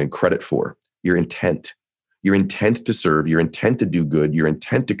confidence in and credit for: your intent. Your intent to serve, your intent to do good, your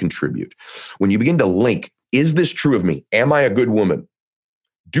intent to contribute. When you begin to link, is this true of me? Am I a good woman?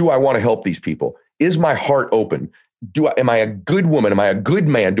 Do I want to help these people? Is my heart open? Am I a good woman? Am I a good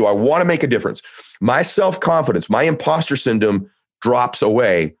man? Do I want to make a difference? My self-confidence, my imposter syndrome drops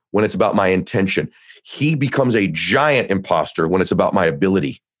away when it's about my intention. He becomes a giant imposter when it's about my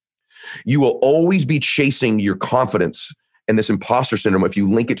ability. You will always be chasing your confidence and this imposter syndrome if you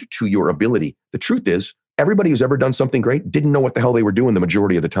link it to your ability. The truth is, everybody who's ever done something great didn't know what the hell they were doing the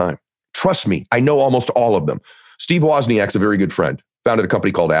majority of the time. Trust me, I know almost all of them. Steve Wozniak's a very good friend. Founded a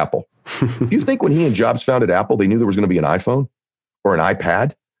company called Apple. Do you think when he and Jobs founded Apple, they knew there was going to be an iPhone or an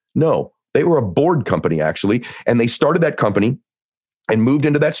iPad? No, they were a board company actually. And they started that company and moved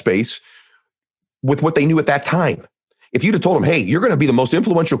into that space with what they knew at that time. If you'd have told him, hey, you're going to be the most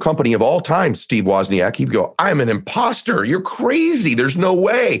influential company of all time, Steve Wozniak, he'd go, I'm an imposter. You're crazy. There's no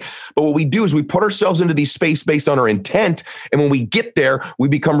way. But what we do is we put ourselves into these space based on our intent. And when we get there, we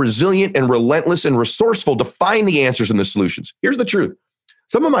become resilient and relentless and resourceful to find the answers and the solutions. Here's the truth.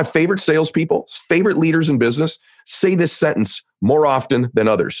 Some of my favorite salespeople, favorite leaders in business say this sentence more often than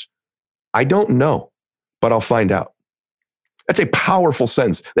others. I don't know, but I'll find out. That's a powerful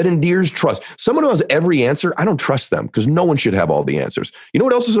sentence that endears trust. Someone who has every answer, I don't trust them because no one should have all the answers. You know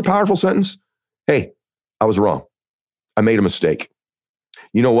what else is a powerful sentence? Hey, I was wrong. I made a mistake.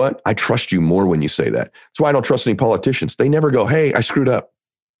 You know what? I trust you more when you say that. That's why I don't trust any politicians. They never go, hey, I screwed up.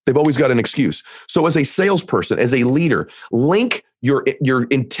 They've always got an excuse. So as a salesperson, as a leader, link your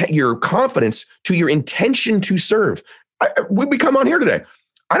confidence to your intention to serve. We come on here today.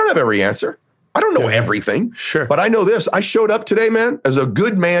 I don't have every answer. I don't know everything. Sure. But I know this. I showed up today, man, as a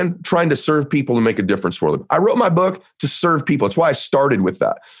good man trying to serve people and make a difference for them. I wrote my book to serve people. That's why I started with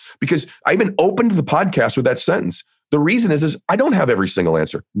that. Because I even opened the podcast with that sentence. The reason is I don't have every single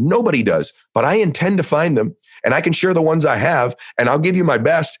answer. Nobody does. But I intend to find them. And I can share the ones I have. And I'll give you my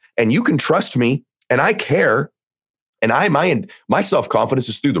best. And you can trust me. And I care. And my self-confidence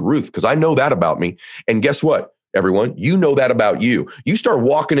is through the roof because I know that about me. And guess what? Everyone, you know that about you. You start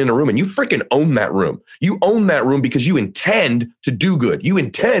walking in a room and you freaking own that room. You own that room because you intend to do good. You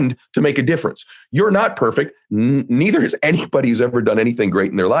intend to make a difference. You're not perfect. Neither is anybody who's ever done anything great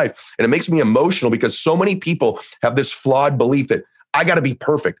in their life. And it makes me emotional because so many people have this flawed belief that I got to be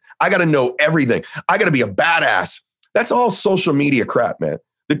perfect. I got to know everything. I got to be a badass. That's all social media crap, man.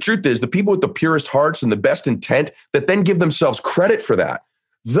 The truth is the people with the purest hearts and the best intent that then give themselves credit for that.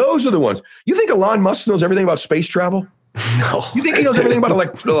 Those are the ones. You think Elon Musk knows everything about space travel? No. You think he knows everything about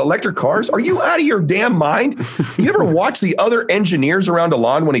electric cars? Are you out of your damn mind? You ever watch the other engineers around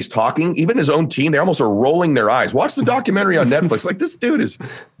Elon when he's talking? Even his own team, they almost are rolling their eyes. Watch the documentary on Netflix. Like, this dude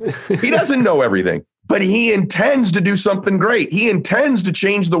he doesn't know everything, but he intends to do something great. He intends to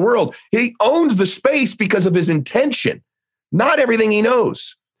change the world. He owns the space because of his intention, not everything he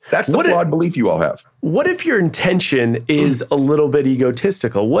knows. That's the flawed belief you all have. What if your intention is a little bit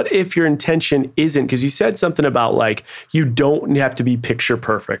egotistical? What if your intention isn't? Because you said something about like, you don't have to be picture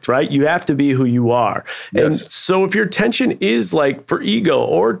perfect, right? You have to be who you are. Yes. And so if your intention is like for ego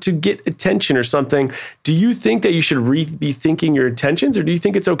or to get attention or something, do you think that you should be thinking your intentions? Or do you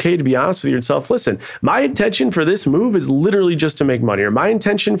think it's okay to be honest with yourself? Listen, my intention for this move is literally just to make money. Or my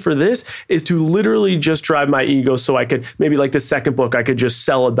intention for this is to literally just drive my ego so I could, maybe like the second book, I could just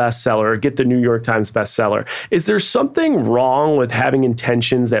sell a bestseller or get the New York Times bestseller. Is there something wrong with having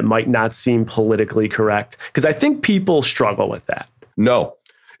intentions that might not seem politically correct? Because I think people struggle with that. No.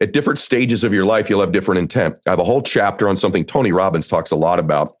 At different stages of your life, you'll have different intent. I have a whole chapter on something Tony Robbins talks a lot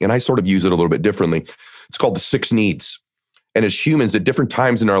about, and I sort of use it a little bit differently. It's called the 6 needs. And as humans, at different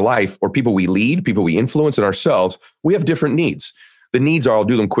times in our life, or people we lead, people we influence, and ourselves, we have different needs. The needs are, I'll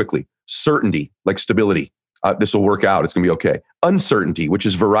do them quickly. Certainty, like stability. This will work out. It's going to be okay. Uncertainty, which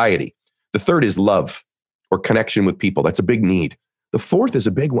is variety. The third is love or connection with people. That's a big need. The fourth is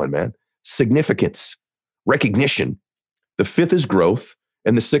a big one, man. Significance, recognition. The fifth is growth.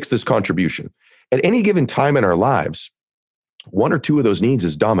 And the sixth is contribution. At any given time in our lives, one or two of those needs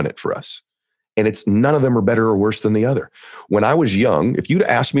is dominant for us. And it's none of them are better or worse than the other. When I was young, if you'd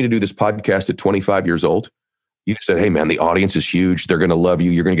asked me to do this podcast at 25 years old, you'd have said, hey, man, the audience is huge. They're going to love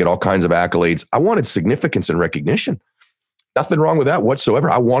you. You're going to get all kinds of accolades. I wanted significance and recognition. Nothing wrong with that whatsoever.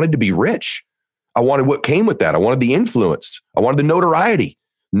 I wanted to be rich. I wanted what came with that. I wanted the influence. I wanted the notoriety.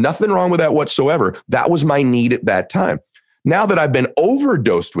 Nothing wrong with that whatsoever. That was my need at that time. Now that I've been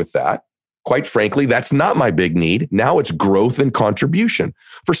overdosed with that, quite frankly, that's not my big need. Now it's growth and contribution.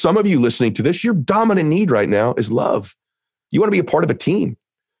 For some of you listening to this, your dominant need right now is love. You want to be a part of a team.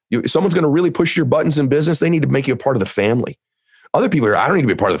 Someone's going to really push your buttons in business. They need to make you a part of the family. Other people are, I don't need to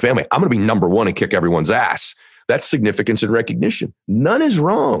be a part of the family. I'm going to be number one and kick everyone's ass. That's significance and recognition. None is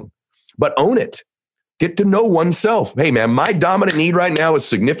wrong, but own it. Get to know oneself. Hey, man, my dominant need right now is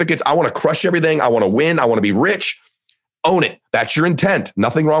significance. I want to crush everything. I want to win. I want to be rich. Own it. That's your intent.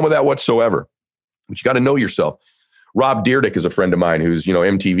 Nothing wrong with that whatsoever. But you got to know yourself. Rob Dyrdek is a friend of mine who's,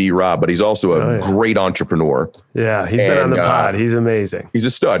 MTV Rob, but he's also a great entrepreneur. Yeah, he's been on the pod. He's amazing. He's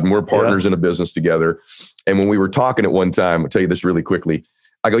a stud, and we're partners in a business together. And when we were talking at one time, I'll tell you this really quickly.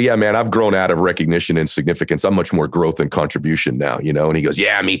 I go, yeah, man, I've grown out of recognition and significance. I'm much more growth and contribution now, And he goes,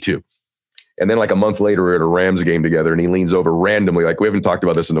 yeah, me too. And then like a month later, we're at a Rams game together and he leans over randomly, like, we haven't talked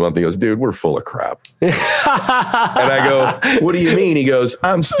about this in a month. He goes, dude, we're full of crap. And I go, what do you mean? He goes,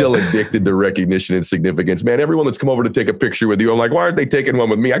 I'm still addicted to recognition and significance, man. Everyone that's come over to take a picture with you, I'm like, why aren't they taking one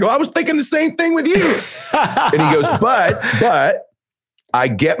with me? I go, I was thinking the same thing with you. And he goes, but I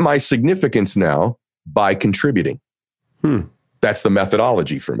get my significance now by contributing. That's the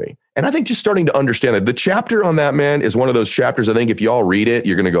methodology for me. And I think just starting to understand that the chapter on that, man, is one of those chapters. I think if y'all read it,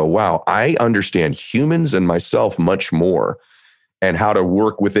 you're going to go, wow, I understand humans and myself much more and how to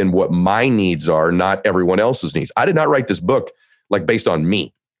work within what my needs are, not everyone else's needs. I did not write this book like based on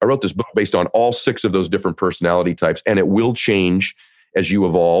me. I wrote this book based on all 6 of those different personality types, and it will change as you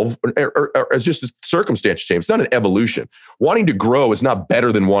evolve, or as just a circumstance change. It's not an evolution. Wanting to grow is not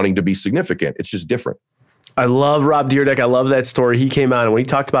better than wanting to be significant. It's just different. I love Rob Dyrdek. I love that story. He came on and when he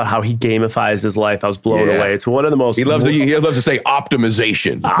talked about how he gamifies his life, I was blown away. It's one of the most... He loves to say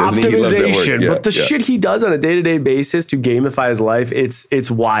optimization. Optimization. But the shit he does on a day-to-day basis to gamify his life, it's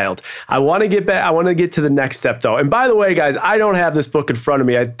wild. I want to get back. I want to get to the next step though. And by the way, guys, I don't have this book in front of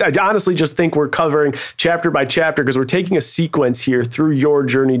me. I honestly just think we're covering chapter by chapter because we're taking a sequence here through your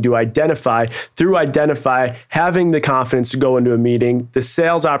journey to identify, having the confidence to go into a meeting, the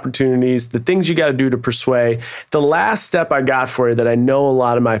sales opportunities, the things you got to do to persuade. The last step I got for you that I know a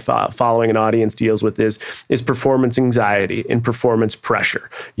lot of my following and audience deals with is performance anxiety and performance pressure.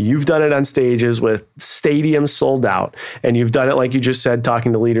 You've done it on stages with stadiums sold out, and you've done it, like you just said,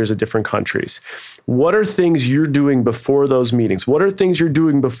 talking to leaders of different countries. What are things you're doing before those meetings? What are things you're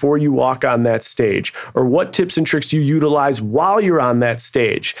doing before you walk on that stage? Or what tips and tricks do you utilize while you're on that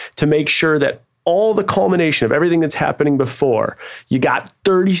stage to make sure that all the culmination of everything that's happening before, you got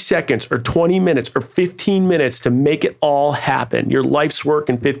 30 seconds or 20 minutes or 15 minutes to make it all happen. Your life's work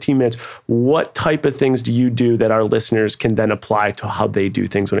in 15 minutes. What type of things do you do that our listeners can then apply to how they do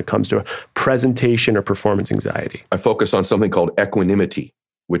things when it comes to presentation or performance anxiety? I focus on something called equanimity,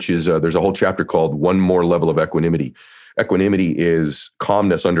 which is, there's a whole chapter called One More Level of Equanimity. Equanimity is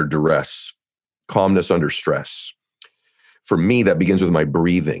calmness under duress, calmness under stress. For me, that begins with my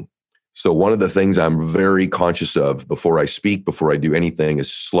breathing. So one of the things I'm very conscious of before I speak, before I do anything, is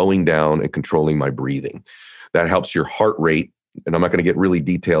slowing down and controlling my breathing. That helps your heart rate. And I'm not going to get really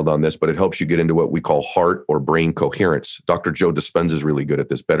detailed on this, but it helps you get into what we call heart or brain coherence. Dr. Joe Dispenza is really good at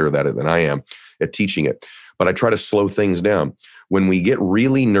this, better at it than I am at teaching it. But I try to slow things down. When we get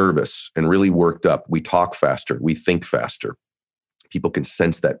really nervous and really worked up, we talk faster, we think faster. People can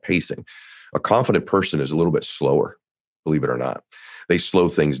sense that pacing. A confident person is a little bit slower, believe it or not. They slow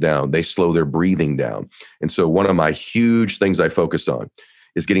things down. They slow their breathing down. And so one of my huge things I focus on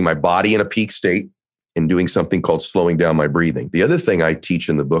is getting my body in a peak state and doing something called slowing down my breathing. The other thing I teach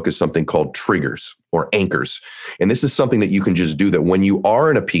in the book is something called triggers or anchors. And this is something that you can just do that when you are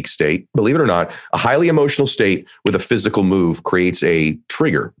in a peak state, believe it or not, a highly emotional state with a physical move creates a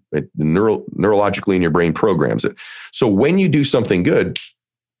trigger. It neurologically in your brain programs it. So when you do something good,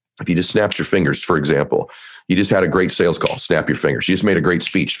 if you just snapped your fingers, for example, you just had a great sales call, snap your fingers. You just made a great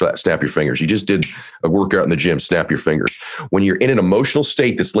speech, snap your fingers. You just did a workout in the gym, snap your fingers. When you're in an emotional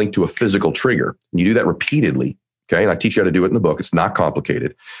state that's linked to a physical trigger, and you do that repeatedly, okay, and I teach you how to do it in the book. It's not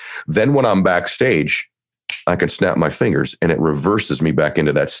complicated. Then when I'm backstage, I can snap my fingers and it reverses me back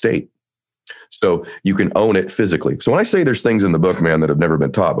into that state. So you can own it physically. So when I say there's things in the book, man, that have never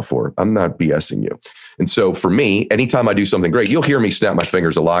been taught before, I'm not BSing you. And so for me, anytime I do something great, you'll hear me snap my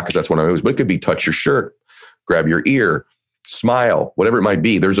fingers a lot because that's what I use, but it could be touch your shirt, grab your ear, smile, whatever it might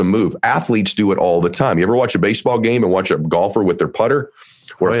be. There's a move. Athletes do it all the time. You ever watch a baseball game and watch a golfer with their putter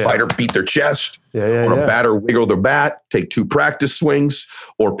or a fighter beat their chest or a batter wiggle their bat, take 2 practice swings,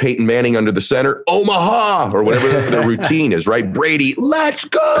 or Peyton Manning under the center, Omaha, or whatever their routine is, right? Brady, let's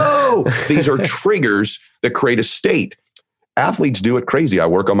go. These are triggers that create a state. Athletes do it crazy. I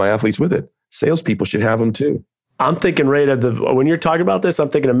work on my athletes with it. Salespeople should have them too. I'm thinking when you're talking about this, I'm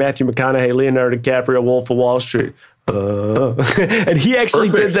thinking of Matthew McConaughey, Leonardo DiCaprio, Wolf of Wall Street. And he actually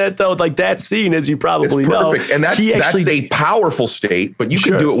did that though, like that scene, as you probably know. And that's a powerful state, but you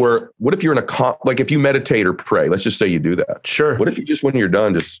can do it where, what if you're in like if you meditate or pray, let's just say you do that. Sure. What if you just, when you're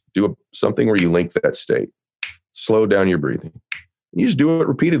done, just do something where you link that state, slow down your breathing. You just do it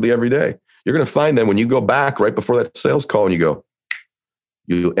repeatedly every day. You're going to find that when you go back right before that sales call and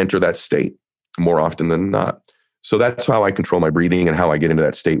you enter that state more often than not. So that's how I control my breathing and how I get into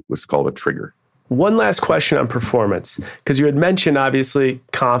that state, what's called a trigger. One last question on performance, because you had mentioned, obviously,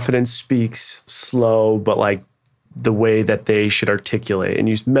 confidence speaks slow, but like the way that they should articulate. And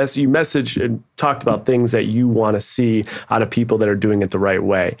you messaged and talked about things that you want to see out of people that are doing it the right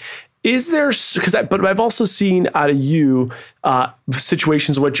way. Is there, but I've also seen out of you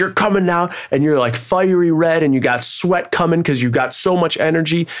situations in which you're coming out and you're like fiery red and you got sweat coming because you got so much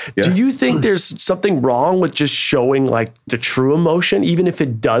energy. Yeah. Do you think there's something wrong with just showing like the true emotion, even if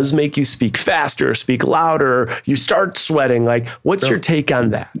it does make you speak faster, speak louder, you start sweating? Like, what's your take on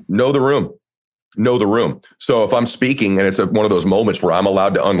that? Know the room. So if I'm speaking and it's one of those moments where I'm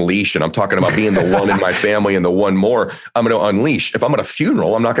allowed to unleash, and I'm talking about being the one in my family and the one more, I'm going to unleash. If I'm at a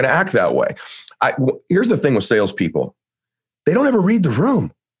funeral, I'm not going to act that way. Here's the thing with salespeople. They don't ever read the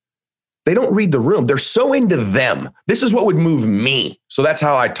room. They don't read the room. They're so into them. This is what would move me. So that's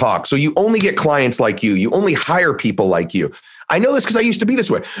how I talk. So you only get clients like you. You only hire people like you. I know this because I used to be this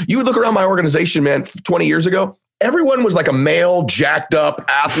way. You would look around my organization, man, 20 years ago. everyone was like a male, jacked up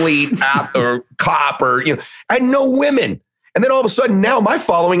athlete or cop or, I had no women. And then all of a sudden now my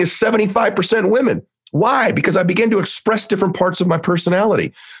following is 75% women. Why? Because I began to express different parts of my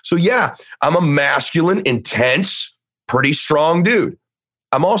personality. So yeah, I'm a masculine, intense, pretty strong dude.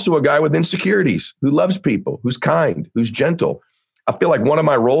 I'm also a guy with insecurities who loves people, who's kind, who's gentle. I feel like one of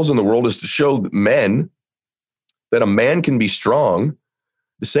my roles in the world is to show men that a man can be strong, at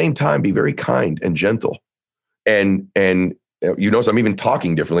the same time be very kind and gentle. And you notice I'm even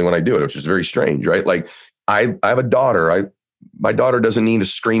talking differently when I do it, which is very strange, right? Like I have a daughter. My daughter doesn't need a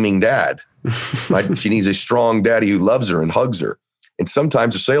screaming dad. Right? She needs a strong daddy who loves her and hugs her. And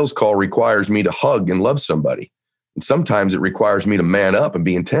sometimes a sales call requires me to hug and love somebody. And sometimes it requires me to man up and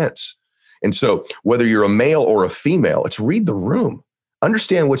be intense. And so whether you're a male or a female, it's read the room,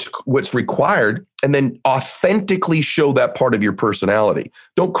 understand what's required, and then authentically show that part of your personality.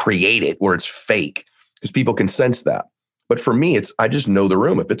 Don't create it where it's fake, because people can sense that. But for me, I just know the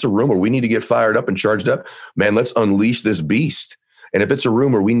room. If it's a room where we need to get fired up and charged up, man, let's unleash this beast. And if it's a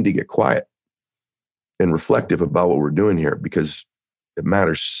room where we need to get quiet and reflective about what we're doing here, because it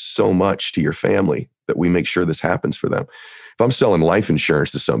matters so much to your family that we make sure this happens for them. If I'm selling life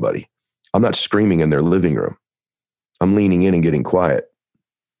insurance to somebody, I'm not screaming in their living room. I'm leaning in and getting quiet.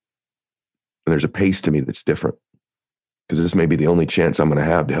 And there's a pace to me that's different, because this may be the only chance I'm going to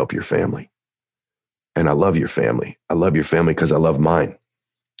have to help your family. And I love your family. I love your family because I love mine.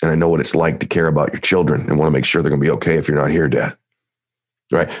 And I know what it's like to care about your children and want to make sure they're going to be okay if you're not here, Dad.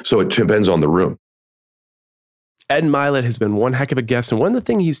 Right? So it depends on the room. Ed Mylett has been one heck of a guest. And one of the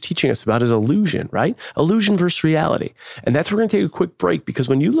things he's teaching us about is illusion, right? Illusion versus reality. And that's where we're going to take a quick break, because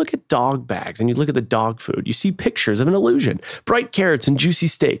when you look at dog bags and you look at the dog food, you see pictures of an illusion, bright carrots and juicy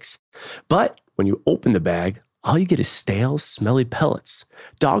steaks. But when you open the bag, all you get is stale, smelly pellets.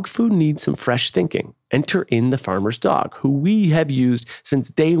 Dog food needs some fresh thinking. Enter in the Farmer's Dog, who we have used since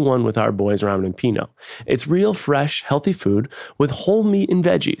day one with our boys Ramen and Pinot. It's real, fresh, healthy food with whole meat and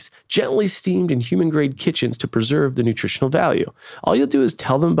veggies, gently steamed in human-grade kitchens to preserve the nutritional value. All you'll do is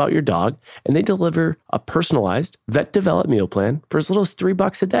tell them about your dog, and they deliver a personalized, vet-developed meal plan for as little as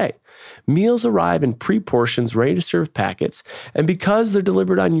 $3 a day. Meals arrive in pre-portions, ready-to-serve packets, and because they're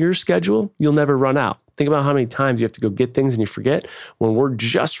delivered on your schedule, you'll never run out. Think about how many times you have to go get things and you forget. When we're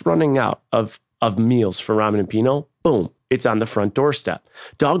just running out of meals for Ramen and Pinot, boom, it's on the front doorstep.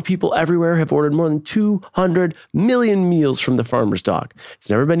 Dog people everywhere have ordered more than 200 million meals from the Farmer's Dog. It's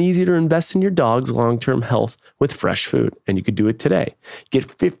never been easier to invest in your dog's long-term health with fresh food, and you could do it today. Get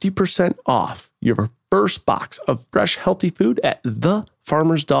 50% off your first box of fresh, healthy food at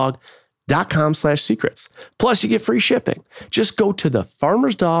thefarmersdog.com/secrets. Plus, you get free shipping. Just go to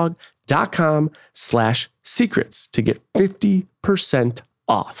thefarmersdog.com/secrets to get 50%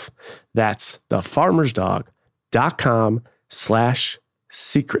 off. That's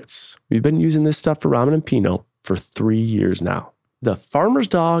thefarmersdog.com/secrets. We've been using this stuff for Ramen and Pinot for 3 years now.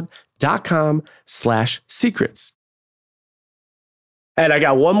 thefarmersdog.com/secrets. And I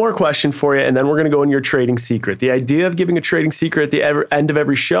got one more question for you, and then we're going to go in your trading secret. The idea of giving a trading secret at the end of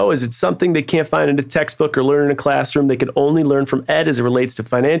every show is it's something they can't find in a textbook or learn in a classroom. They can only learn from Ed as it relates to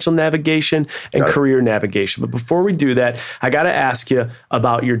financial navigation and career navigation. But before we do that, I got to ask you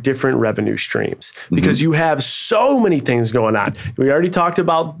about your different revenue streams, because you have so many things going on. We already talked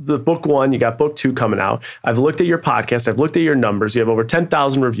about the book 1. You got book 2 coming out. I've looked at your podcast. I've looked at your numbers. You have over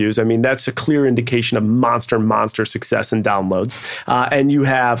 10,000 reviews. I mean, that's a clear indication of monster success and downloads. And you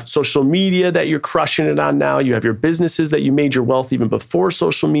have social media that you're crushing it on now. You have your businesses that you made your wealth even before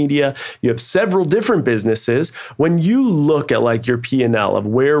social media. You have several different businesses. When you look at like your P&L of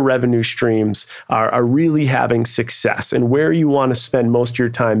where revenue streams are really having success and where you want to spend most of your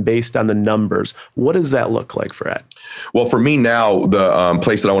time based on the numbers, what does that look like for Ed? Well, for me now, the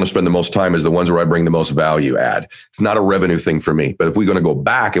place that I want to spend the most time is the ones where I bring the most value add. It's not a revenue thing for me. But if we're going to go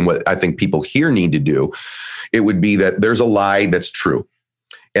back, and what I think people here need to do, it would be that there's a lie that's true.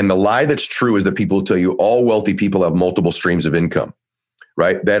 And the lie that's true is that people tell you all wealthy people have multiple streams of income,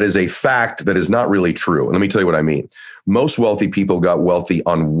 right? That is a fact that is not really true. And let me tell you what I mean. Most wealthy people got wealthy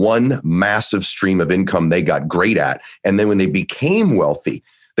on one massive stream of income they got great at. And then when they became wealthy,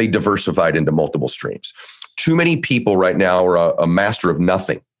 they diversified into multiple streams. Too many people right now are a master of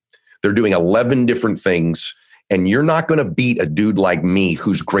nothing. They're doing 11 different things. And you're not going to beat a dude like me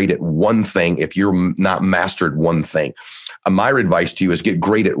who's great at one thing if you're not mastered one thing. My advice to you is get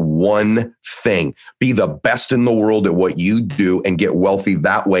great at one thing. Be the best in the world at what you do and get wealthy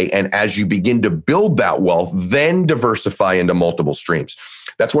that way. And as you begin to build that wealth, then diversify into multiple streams.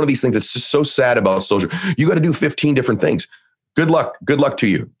 That's one of these things that's just so sad about social. You got to do 15 different things. Good luck. Good luck to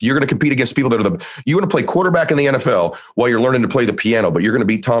you. You're going to compete against people that are you're going to play quarterback in the NFL while you're learning to play the piano, but you're going to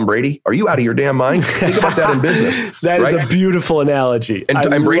beat Tom Brady? Are you out of your damn mind? Think about that in business. That is a beautiful analogy.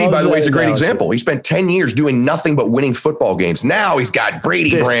 And Brady, by the way, is a great example. He spent 10 years doing nothing but winning football games. Now he's got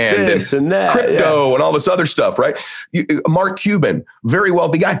Brady brand and that, crypto and all this other stuff, right? Mark Cuban, very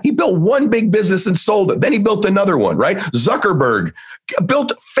wealthy guy. He built one big business and sold it. Then he built another one, right? Zuckerberg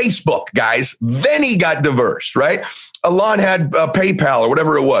built Facebook, guys. Then he got diverse, right? Elon had PayPal or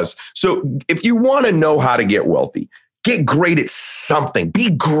whatever it was. So if you want to know how to get wealthy, get great at something,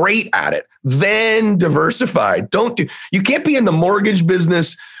 be great at it, then diversify. You can't be in the mortgage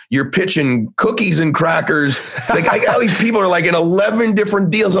business. You're pitching cookies and crackers. Like all these people are like in 11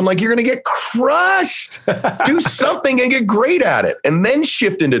 different deals. I'm like, you're going to get crushed. Do something and get great at it and then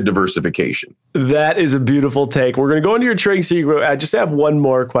shift into diversification. That is a beautiful take. We're going to go into your trading secret. I just have one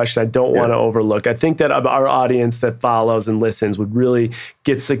more question I don't want to overlook. I think that our audience that follows and listens would really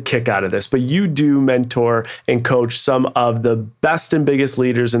get a kick out of this. But you do mentor and coach some of the best and biggest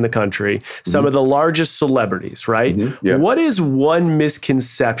leaders in the country, some of the largest celebrities, right? Yeah. What is one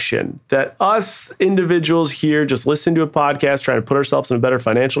misconception that us individuals here just listening to a podcast, trying to put ourselves in a better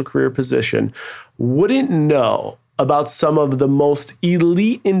financial career position, wouldn't know about some of the most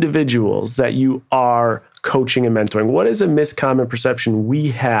elite individuals that you are coaching and mentoring? What is a miscommon perception we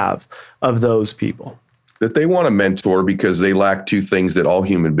have of those people? That they want to mentor because they lack two things that all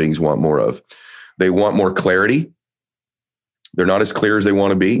human beings want more of. They want more clarity. They're not as clear as they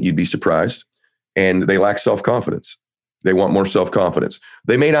want to be. You'd be surprised. And they lack self-confidence. They want more self-confidence.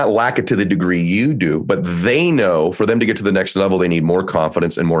 They may not lack it to the degree you do, but they know for them to get to the next level, they need more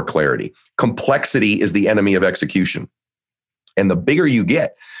confidence and more clarity. Complexity is the enemy of execution. And the bigger you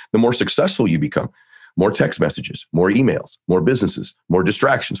get, the more successful you become. More text messages, more emails, more businesses, more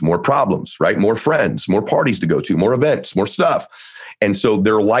distractions, more problems, right? More friends, more parties to go to, more events, more stuff. And so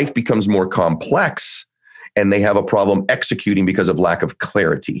their life becomes more complex and they have a problem executing because of lack of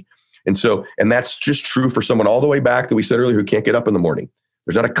clarity. And that's just true for someone all the way back that we said earlier who can't get up in the morning.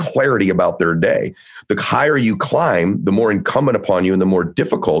 There's not a clarity about their day. The higher you climb, the more incumbent upon you and the more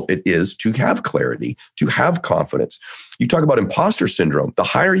difficult it is to have clarity, to have confidence. You talk about imposter syndrome. The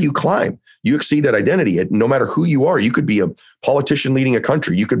higher you climb, you exceed that identity. No matter who you are, you could be a politician leading a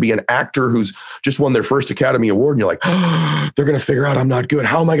country. You could be an actor who's just won their first Academy Award and you're like, they're going to figure out I'm not good.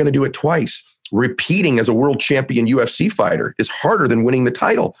 How am I going to do it twice? Repeating as a world champion UFC fighter is harder than winning the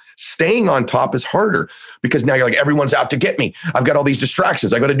title. Staying on top is harder because now you're like, everyone's out to get me. I've got all these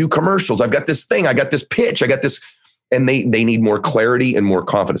distractions. I got to do commercials. I've got this thing. I got this pitch. I got this. And they need more clarity and more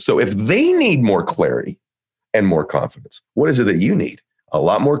confidence. So if they need more clarity and more confidence, what is it that you need? A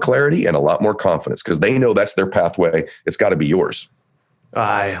lot more clarity and a lot more confidence because they know that's their pathway. It's got to be yours.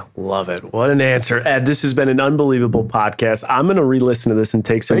 I love it. What an answer. Ed, this has been an unbelievable podcast. I'm going to re-listen to this and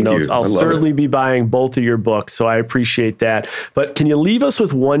take some notes. I'll certainly be buying both of your books, so I appreciate that. But can you leave us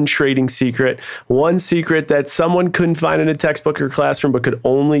with one trading secret, one secret that someone couldn't find in a textbook or classroom but could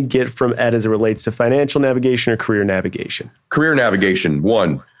only get from Ed as it relates to financial navigation or career navigation? Career navigation.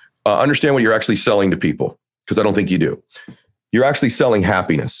 One, understand what you're actually selling to people, because I don't think you do. You're actually selling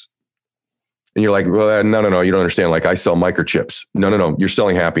happiness. And you're like, well, no, you don't understand. Like I sell microchips. No, you're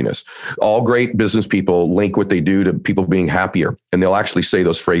selling happiness. All great business people link what they do to people being happier. And they'll actually say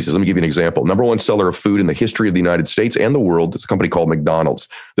those phrases. Let me give you an example. Number one seller of food in the history of the United States and the world is a company called McDonald's.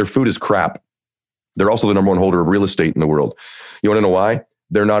 Their food is crap. They're also the number one holder of real estate in the world. You want to know why?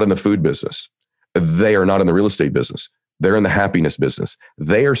 They're not in the food business. They are not in the real estate business. They're in the happiness business.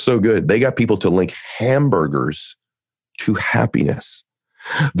 They are so good. They got people to link hamburgers to happiness.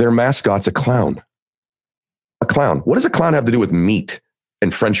 Their mascot's a clown. A clown. What does a clown have to do with meat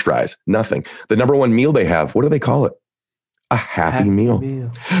and French fries? Nothing. The number one meal they have, what do they call it? A happy meal.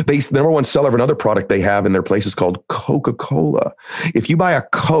 The number one seller of another product they have in their place is called Coca-Cola. If you buy a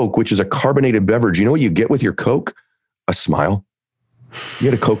Coke, which is a carbonated beverage, you know what you get with your Coke? A smile.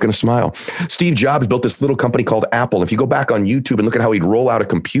 You get a Coke and a smile. Steve Jobs built this little company called Apple. If you go back on YouTube and look at how he'd roll out a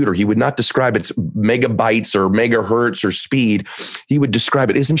computer, he would not describe its megabytes or megahertz or speed. He would describe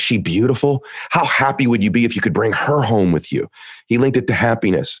it, isn't she beautiful? How happy would you be if you could bring her home with you? He linked it to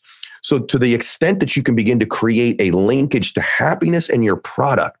happiness. So to the extent that you can begin to create a linkage to happiness and your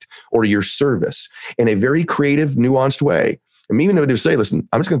product or your service in a very creative, nuanced way, and even though to say, listen,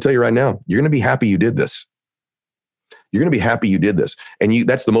 I'm just going to tell you right now, you're going to be happy you did this. You're going to be happy you did this. And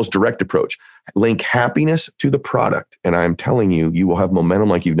that's the most direct approach. Link happiness to the product. And I'm telling you, you will have momentum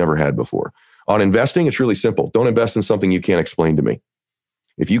like you've never had before. On investing, it's really simple. Don't invest in something you can't explain to me.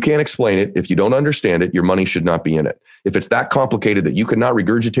 If you can't explain it, if you don't understand it, your money should not be in it. If it's that complicated that you could not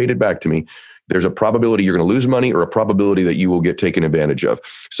regurgitate it back to me, There's a probability you're going to lose money or a probability that you will get taken advantage of.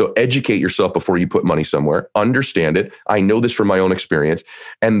 So educate yourself before you put money somewhere. Understand it. I know this from my own experience.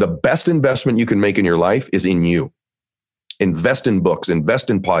 And the best investment you can make in your life is in you. Invest in books, invest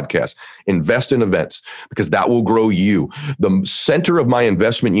in podcasts, invest in events, because that will grow you. The center of my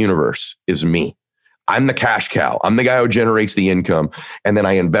investment universe is me. I'm the cash cow. I'm the guy who generates the income. And then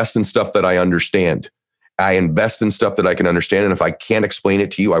I invest in stuff that I understand. I invest in stuff that I can understand. And if I can't explain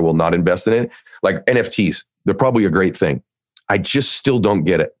it to you, I will not invest in it. Like NFTs, they're probably a great thing. I just still don't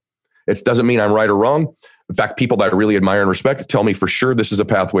get it. It doesn't mean I'm right or wrong. In fact, people that I really admire and respect tell me for sure this is a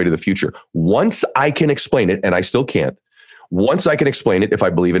pathway to the future. Once I can explain it, and I still can't, once I can explain it, if I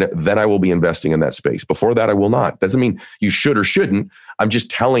believe in it, then I will be investing in that space. Before that, I will not. Doesn't mean you should or shouldn't. I'm just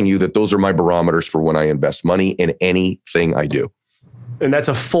telling you that those are my barometers for when I invest money in anything I do. And that's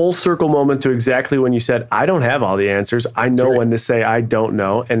a full circle moment to exactly when you said, I don't have all the answers. I know when to say I don't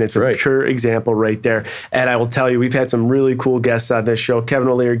know. And it's a pure example right there. And I will tell you, we've had some really cool guests on this show. Kevin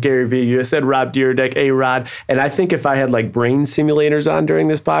O'Leary, Gary Vee, you said Rob Dyrdek, A-Rod. And I think if I had like brain simulators on during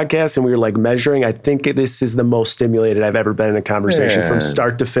this podcast and we were like measuring, I think this is the most stimulated I've ever been in a conversation from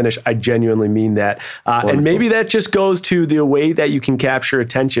start to finish. I genuinely mean that. And maybe that just goes to the way that you can capture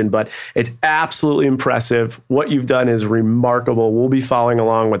attention, but it's absolutely impressive. What you've done is remarkable. We'll be following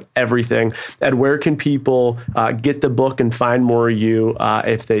along with everything. Ed, where can people get the book and find more of you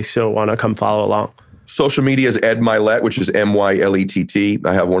if they so want to come follow along? Social media is Ed Mylett, which is Mylett.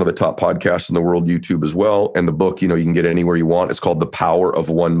 I have one of the top podcasts in the world, YouTube as well. And the book, you can get it anywhere you want. It's called The Power of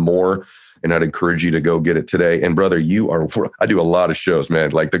One More. And I'd encourage you to go get it today. And brother, I do a lot of shows,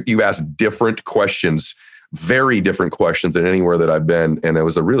 man. Like you ask different questions, very different questions than anywhere that I've been. And it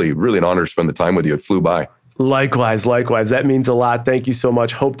was really an honor to spend the time with you. It flew by. Likewise. That means a lot. Thank you so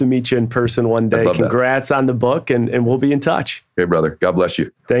much. Hope to meet you in person one day. Congrats on the book, and we'll be in touch. Hey, brother. God bless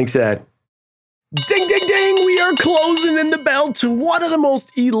you. Thanks, Ed. Ding, ding, ding. We are closing in the bell to one of the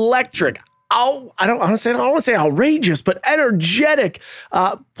most electric, I don't want to say outrageous, but energetic,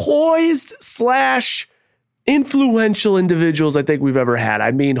 poised / influential individuals I think we've ever had. I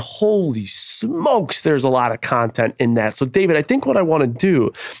mean, holy smokes, there's a lot of content in that. So David, I think what I want to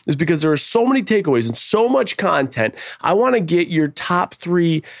do is, because there are so many takeaways and so much content, I want to get your top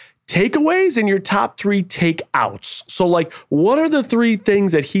 3 takeaways and your top 3 takeouts. So like, what are the 3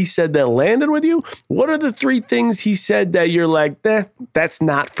 things that he said that landed with you? What are the 3 things he said that you're like, that's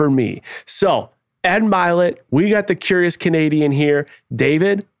not for me? So Ed Mylett, we got the Curious Canadian here.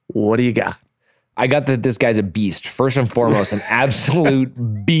 David, what do you got? I got that this guy's a beast. First and foremost, an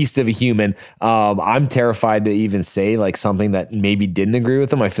absolute beast of a human. I'm terrified to even say like something that maybe didn't agree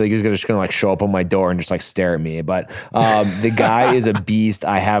with him. I feel like he's just going to like show up on my door and just like stare at me. But the guy is a beast.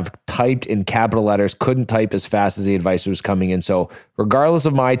 I have typed in capital letters, couldn't type as fast as the advice was coming in. So regardless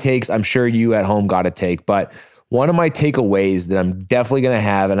of my takes, I'm sure you at home got a take. But one of my takeaways that I'm definitely going to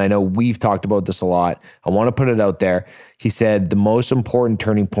have, and I know we've talked about this a lot, I want to put it out there. He said the most important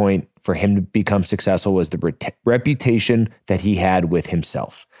turning point for him to become successful was the reputation that he had with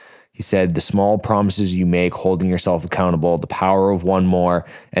himself. He said the small promises you make, holding yourself accountable, the power of one more,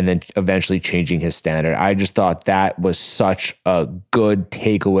 and then eventually changing his standard. I just thought that was such a good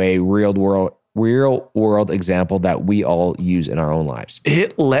takeaway, real world example that we all use in our own lives.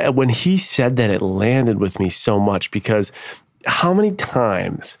 When he said that, it landed with me so much, because how many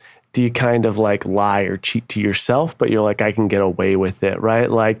times do you kind of like lie or cheat to yourself, but you're like, I can get away with it,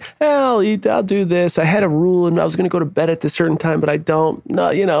 right? Like, I'll do this. I had a rule and I was going to go to bed at this certain time, but I don't. No,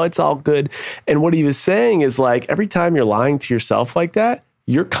 it's all good. And what he was saying is like, every time you're lying to yourself like that,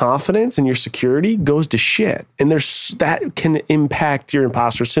 your confidence and your security goes to shit. And that can impact your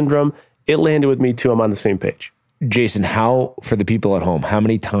imposter syndrome. It landed with me too. I'm on the same page. Jason, for the people at home, how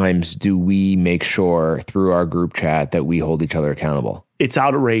many times do we make sure through our group chat that we hold each other accountable? It's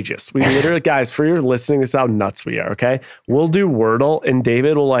outrageous. We literally, guys, for your listening, this is how nuts we are, okay? We'll do Wordle, and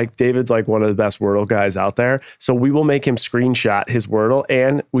David's like one of the best Wordle guys out there. So we will make him screenshot his Wordle,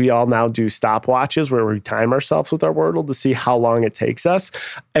 and we all now do stopwatches where we time ourselves with our Wordle to see how long it takes us.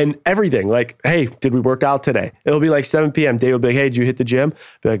 And everything, like, hey, did we work out today? It'll be like 7 p.m. Dave will be like, hey, did you hit the gym?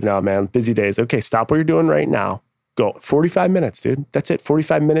 Be like, no, man, busy days. Okay, stop what you're doing right now. Go 45 minutes, dude. That's it.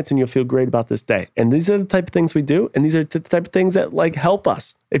 45 minutes and you'll feel great about this day. And these are the type of things we do. And these are the type of things that like help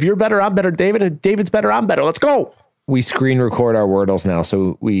us. If you're better, I'm better, David. And if David's better, I'm better. Let's go. We screen record our Wordles now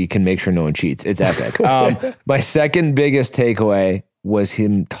so we can make sure no one cheats. It's epic. My second biggest takeaway was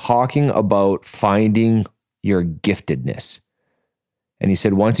him talking about finding your giftedness. And he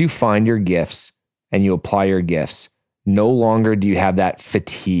said, once you find your gifts and you apply your gifts, no longer do you have that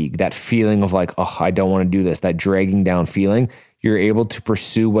fatigue, that feeling of like, oh, I don't want to do this, that dragging down feeling. you're able to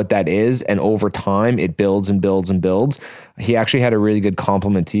pursue what that is. And over time, it builds and builds and builds. He actually had a really good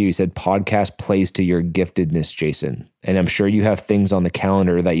compliment to you. He said, podcast plays to your giftedness, Jason. And I'm sure you have things on the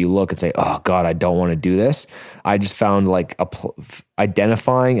calendar that you look and say, oh God, I don't want to do this. I just found like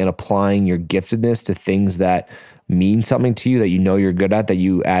identifying and applying your giftedness to things that mean something to you, that you know you're good at, that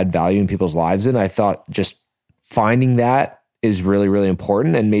you add value in people's lives in. I thought just finding that is really, really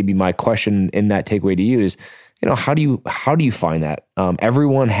important. And maybe my question in that takeaway to you is, how do you find that?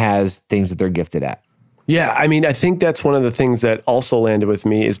 Everyone has things that they're gifted at. Yeah, I mean, I think that's one of the things that also landed with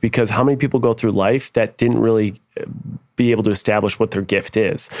me is because how many people go through life that didn't really be able to establish what their gift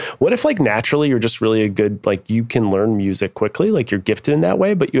is? What if like naturally you're just really a good, like you can learn music quickly, like you're gifted in that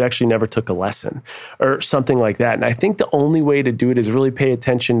way, but you actually never took a lesson or something like that. And I think the only way to do it is really pay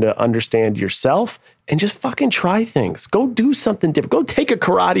attention to understand yourself and just fucking try things. Go do something different. Go take a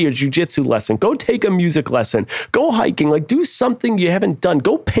karate or jujitsu lesson. Go take a music lesson. Go hiking. Like do something you haven't done.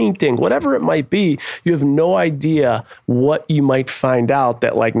 Go painting, whatever it might be. You have no idea what you might find out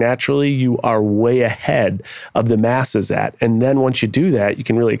that like naturally you are way ahead of the masses at. And then once you do that, you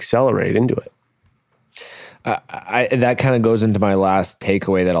can really accelerate into it. That kind of goes into my last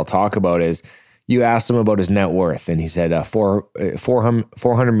takeaway that I'll talk about is you asked him about his net worth and he said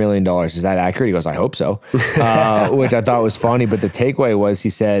 $400 million. Is that accurate? He goes, I hope so, which I thought was funny. But the takeaway was he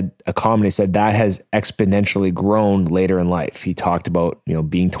said, a comment, he said that has exponentially grown later in life. He talked about,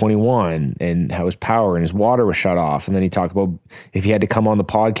 being 21 and how his power and his water was shut off. And then he talked about if he had to come on the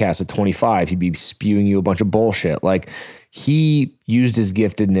podcast at 25, he'd be spewing you a bunch of bullshit. Like he used his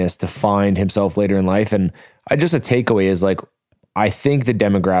giftedness to find himself later in life. And a takeaway is like, I think the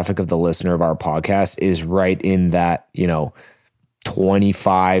demographic of the listener of our podcast is right in that,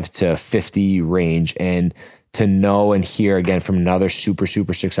 25 to 50 range. And to know and hear again from another super,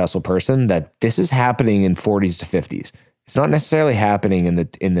 super successful person that this is happening in 40s to 50s. It's not necessarily happening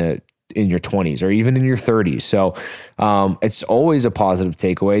in your 20s or even in your 30s. So it's always a positive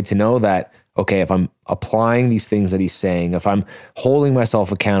takeaway to know that, okay, if I'm applying these things that he's saying, if I'm holding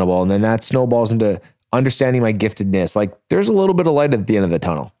myself accountable, and then that snowballs into understanding my giftedness, like there's a little bit of light at the end of the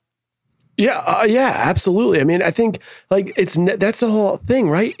tunnel. Yeah. Yeah, absolutely. I mean, I think like that's the whole thing,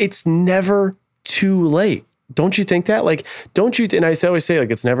 right? It's never too late. Don't you think that? Like, don't you? And I always say like,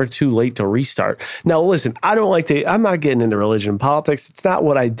 it's never too late to restart. Now, listen, I'm not getting into religion and politics. It's not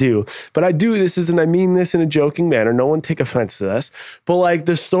what I do, but I do this and I mean this in a joking manner. No one take offense to this, but like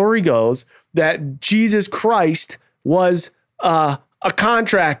the story goes that Jesus Christ was, a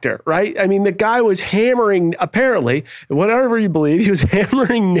contractor, right? I mean, the guy was hammering, apparently, whatever you believe, he was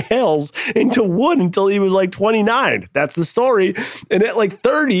hammering nails into wood until he was like 29. That's the story. And at like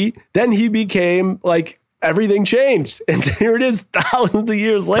 30, then he became like, everything changed. And here it is thousands of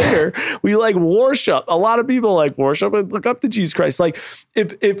years later. We like worship. A lot of people like worship and look up to Jesus Christ. Like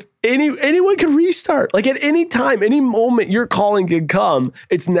if anyone can restart, like at any time, any moment your calling can come,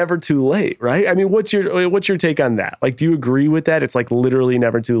 it's never too late, right? I mean, what's your take on that? Like, do you agree with that? It's like literally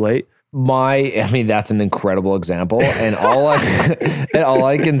never too late. That's an incredible example. And all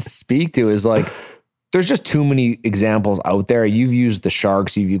I can speak to is like, there's just too many examples out there. You've used the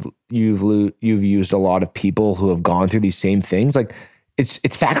sharks. You've used a lot of people who have gone through these same things. Like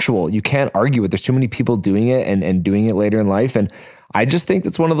it's factual. You can't argue it. There's too many people doing it and doing it later in life. And I just think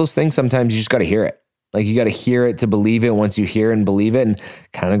it's one of those things. Sometimes you just got to hear it. Like you got to hear it to believe it. Once you hear it and believe it, and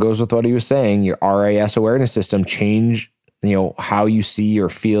kind of goes with what he was saying, your RAS awareness system change, how you see or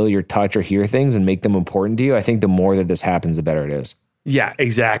feel, your touch or hear things and make them important to you. I think the more that this happens, the better it is. Yeah,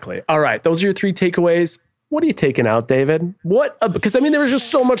 exactly. All right. Those are your 3 takeaways. What are you taking out, David? Because I mean, there was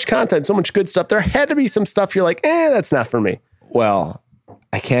just so much content, so much good stuff. There had to be some stuff you're like, that's not for me. Well,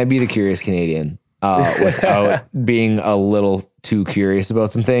 I can't be the curious Canadian without being a little too curious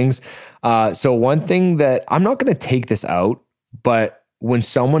about some things. So one thing that I'm not going to take this out, but when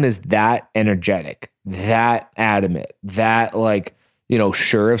someone is that energetic, that adamant, that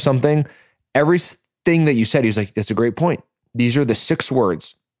sure of something, everything that you said, he was like, that's a great point. These are the 6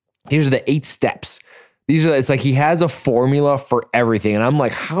 words. These are the 8 steps. It's like he has a formula for everything. And I'm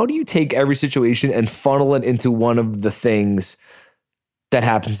like, how do you take every situation and funnel it into one of the things that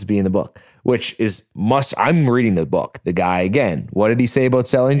happens to be in the book, I'm reading the book. The guy, again, what did he say about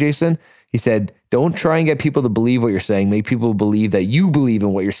selling, Jason? He said, Don't try and get people to believe what you're saying. Make people believe that you believe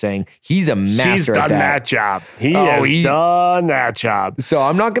in what you're saying. He's a master He's at done that. that job. He has done that job. So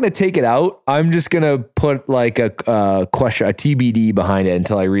I'm not going to take it out. I'm just going to put like a question, a TBD behind it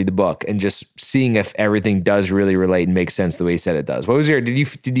until I read the book and just seeing if everything does really relate and make sense the way he said it does. What was did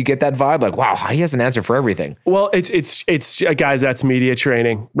you get that vibe? Like, wow, he has an answer for everything. Well, it's guys, that's media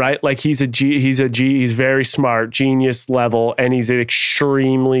training, right? Like he's very smart, genius level, and he's an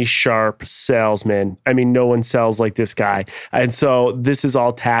extremely sharp salesman. I mean, no one sells like this guy. And so this is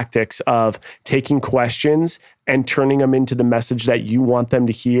all tactics of taking questions and turning them into the message that you want them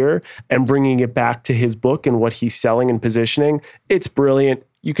to hear and bringing it back to his book and what he's selling and positioning. It's brilliant.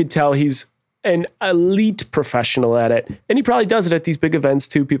 You could tell he's an elite professional at it. And he probably does it at these big events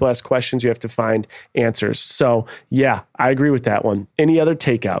too. People ask questions, you have to find answers. So yeah, I agree with that one. Any other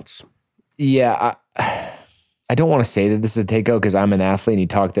takeouts? Yeah, I don't want to say that this is a takeout because I'm an athlete and he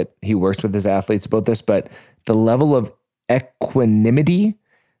talked that he works with his athletes about this, but the level of equanimity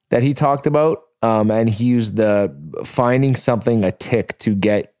that he talked about, and he used the finding something, a tick to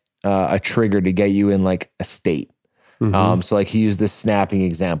get a trigger to get you in like a state. Mm-hmm. So like he used this snapping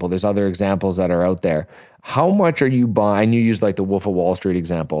example. There's other examples that are out there. How much are you buying? And you used like the Wolf of Wall Street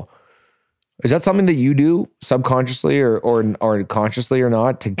example. Is that something that you do subconsciously or consciously or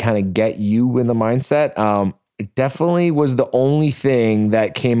not to kind of get you in the mindset? It definitely was the only thing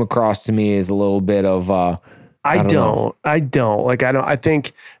that came across to me as a little bit of I don't. I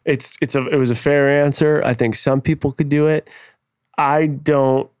think it was a fair answer. I think some people could do it. I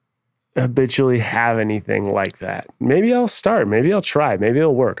don't habitually have anything like that. Maybe I'll start. Maybe I'll try. Maybe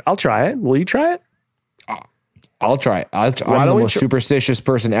it'll work. I'll try it. Will you try it? I'll try it. I'm the most superstitious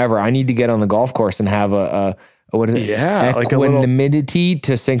person ever. I need to get on the golf course and have a what is it? Yeah, equanimity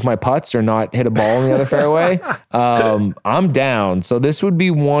to sink my putts or not hit a ball in the other fairway. I'm down. So this would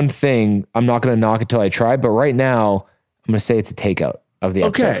be one thing. I'm not going to knock it till I try, but right now I'm going to say it's a takeout of the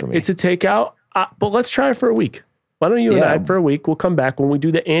episode for me. It's a takeout, but let's try it for a week. Why don't you and I for a week? We'll come back when we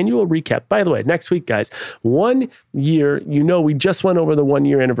do the annual recap. By the way, next week, guys, 1 year, we just went over the 1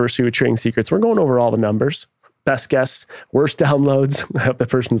 year anniversary with Trading Secrets. We're going over all the numbers. Best guess, worst downloads. I hope the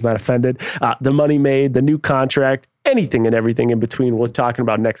person's not offended. The money made, the new contract, anything and everything in between. We're talking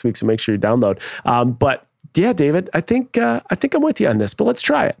about next week, so make sure you download. But yeah, David, I think I'm with you on this. But let's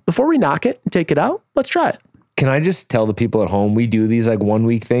try it before we knock it and take it out. Let's try it. Can I just tell the people at home, we do these like 1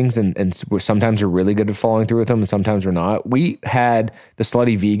 week things and sometimes we're really good at following through with them and sometimes we're not. We had the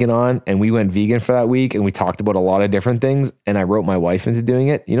Slutty Vegan on and we went vegan for that week and we talked about a lot of different things and I wrote my wife into doing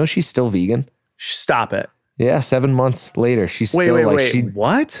it. She's still vegan. Stop it. Yeah, 7 months later, she's still wait.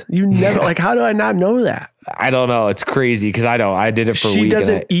 What? You never how do I not know that? I don't know. It's crazy because I did it for a week. She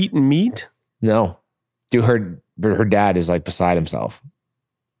doesn't eat meat? No. Dude, her dad is like beside himself.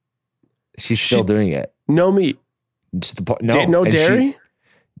 She's still doing it. No meat. No dairy?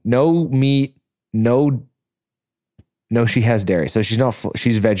 No meat. No, she has dairy. So she's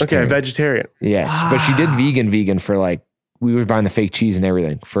vegetarian. Okay, vegetarian. Yes. But she did vegan for like, we were buying the fake cheese and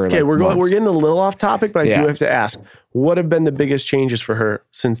everything for okay, like we're getting a little off topic, but I do have to ask, what have been the biggest changes for her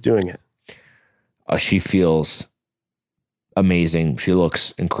since doing it? She feels amazing. She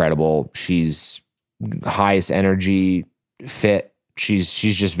looks incredible. She's highest energy, fit. She's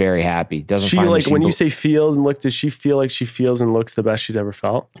just very happy. When you say feels and look, does she feel like she feels and looks the best she's ever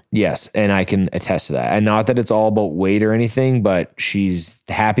felt? Yes, and I can attest to that. And not that it's all about weight or anything, but she's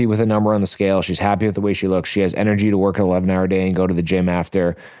happy with the number on the scale. She's happy with the way she looks. She has energy to work an 11-hour day and go to the gym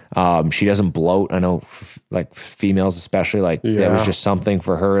after. She doesn't bloat. I know, like females especially, that was just something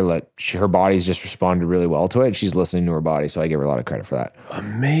for her. Like her body's just responded really well to it. She's listening to her body, so I give her a lot of credit for that.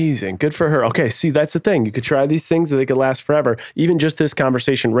 Amazing, good for her. Okay, see, that's the thing. You could try these things that they could last forever. Even just this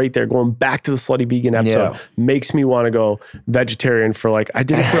conversation right there, going back to the Slutty Vegan episode, makes me want to go vegetarian for I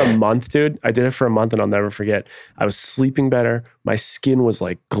did it for a month, dude. I did it for a month, and I'll never forget. I was sleeping better. My skin was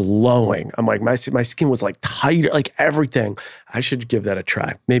glowing. I'm like, my skin was tighter, everything. I should give that a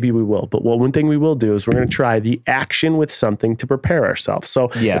try. Maybe we will. But one thing we will do is we're going to try the action with something to prepare ourselves.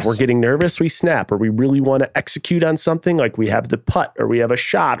 So if we're getting nervous, we snap, or we really want to execute on something, like we have the putt or we have a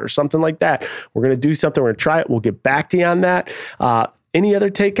shot or something like that. We're going to do something. We're going to try it. We'll get back to you on that. Any other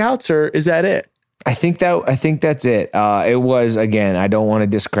takeouts, or is that it? I think that's it. It was, again, I don't want to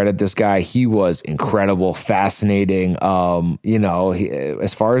discredit this guy. He was incredible, fascinating.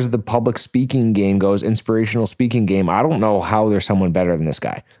 As far as the public speaking game goes, inspirational speaking game, I don't know how there's someone better than this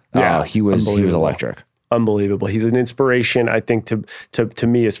guy. Yeah, he was electric. Unbelievable. He's an inspiration, I think, to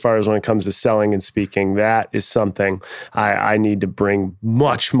me, as far as when it comes to selling and speaking. That is something I need to bring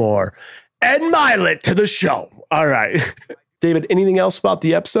much more Ed Mylett to the show. All right. David, anything else about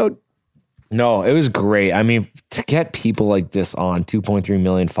the episode? No, it was great. I mean, to get people like this on 2.3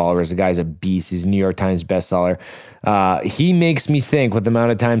 million followers, the guy's a beast. He's a New York Times bestseller. He makes me think with the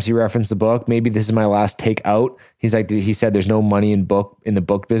amount of times he referenced the book, maybe this is my last take out. He said there's no money in the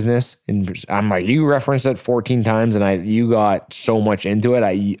book business. And I'm like, you referenced it 14 times and you got so much into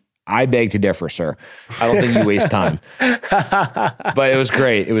it. I beg to differ, sir. I don't think you waste time. But it was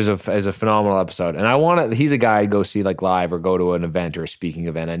great. It was a phenomenal episode. And he's a guy I'd go see like live or go to an event or a speaking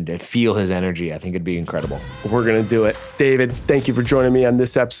event and feel his energy. I think it'd be incredible. We're going to do it. David, thank you for joining me on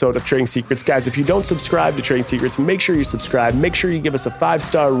this episode of Trading Secrets. Guys, if you don't subscribe to Trading Secrets, make sure you subscribe. Make sure you give us a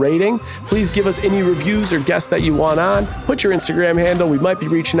 5-star rating. Please give us any reviews or guests that you want on. Put your Instagram handle. We might be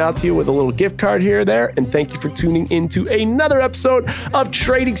reaching out to you with a little gift card here or there. And thank you for tuning into another episode of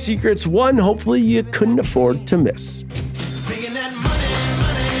Trading Secrets, one hopefully you couldn't afford to miss. Making that money,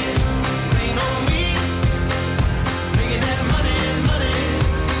 rain on me. Making that money,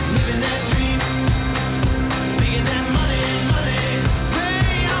 living that dream. Making that money,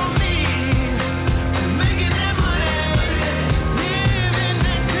 rain on me. Making that money, living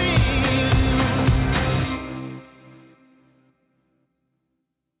that dream.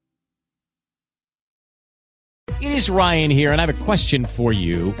 It is Ryan here, and I have a question for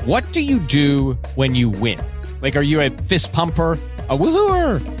you. What do you do when you win? Like, are you a fist pumper, a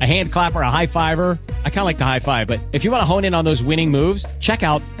woohooer, a hand clapper, a high fiver? I kind of like the high five, but if you want to hone in on those winning moves, check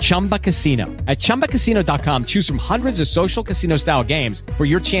out Chumba Casino. At ChumbaCasino.com, choose from hundreds of social casino-style games for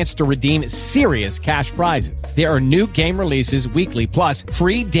your chance to redeem serious cash prizes. There are new game releases weekly, plus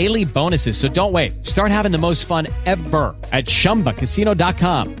free daily bonuses. So don't wait. Start having the most fun ever at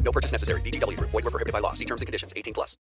ChumbaCasino.com. No purchase necessary. VGW Group. Void where prohibited by law. See terms and conditions. 18+.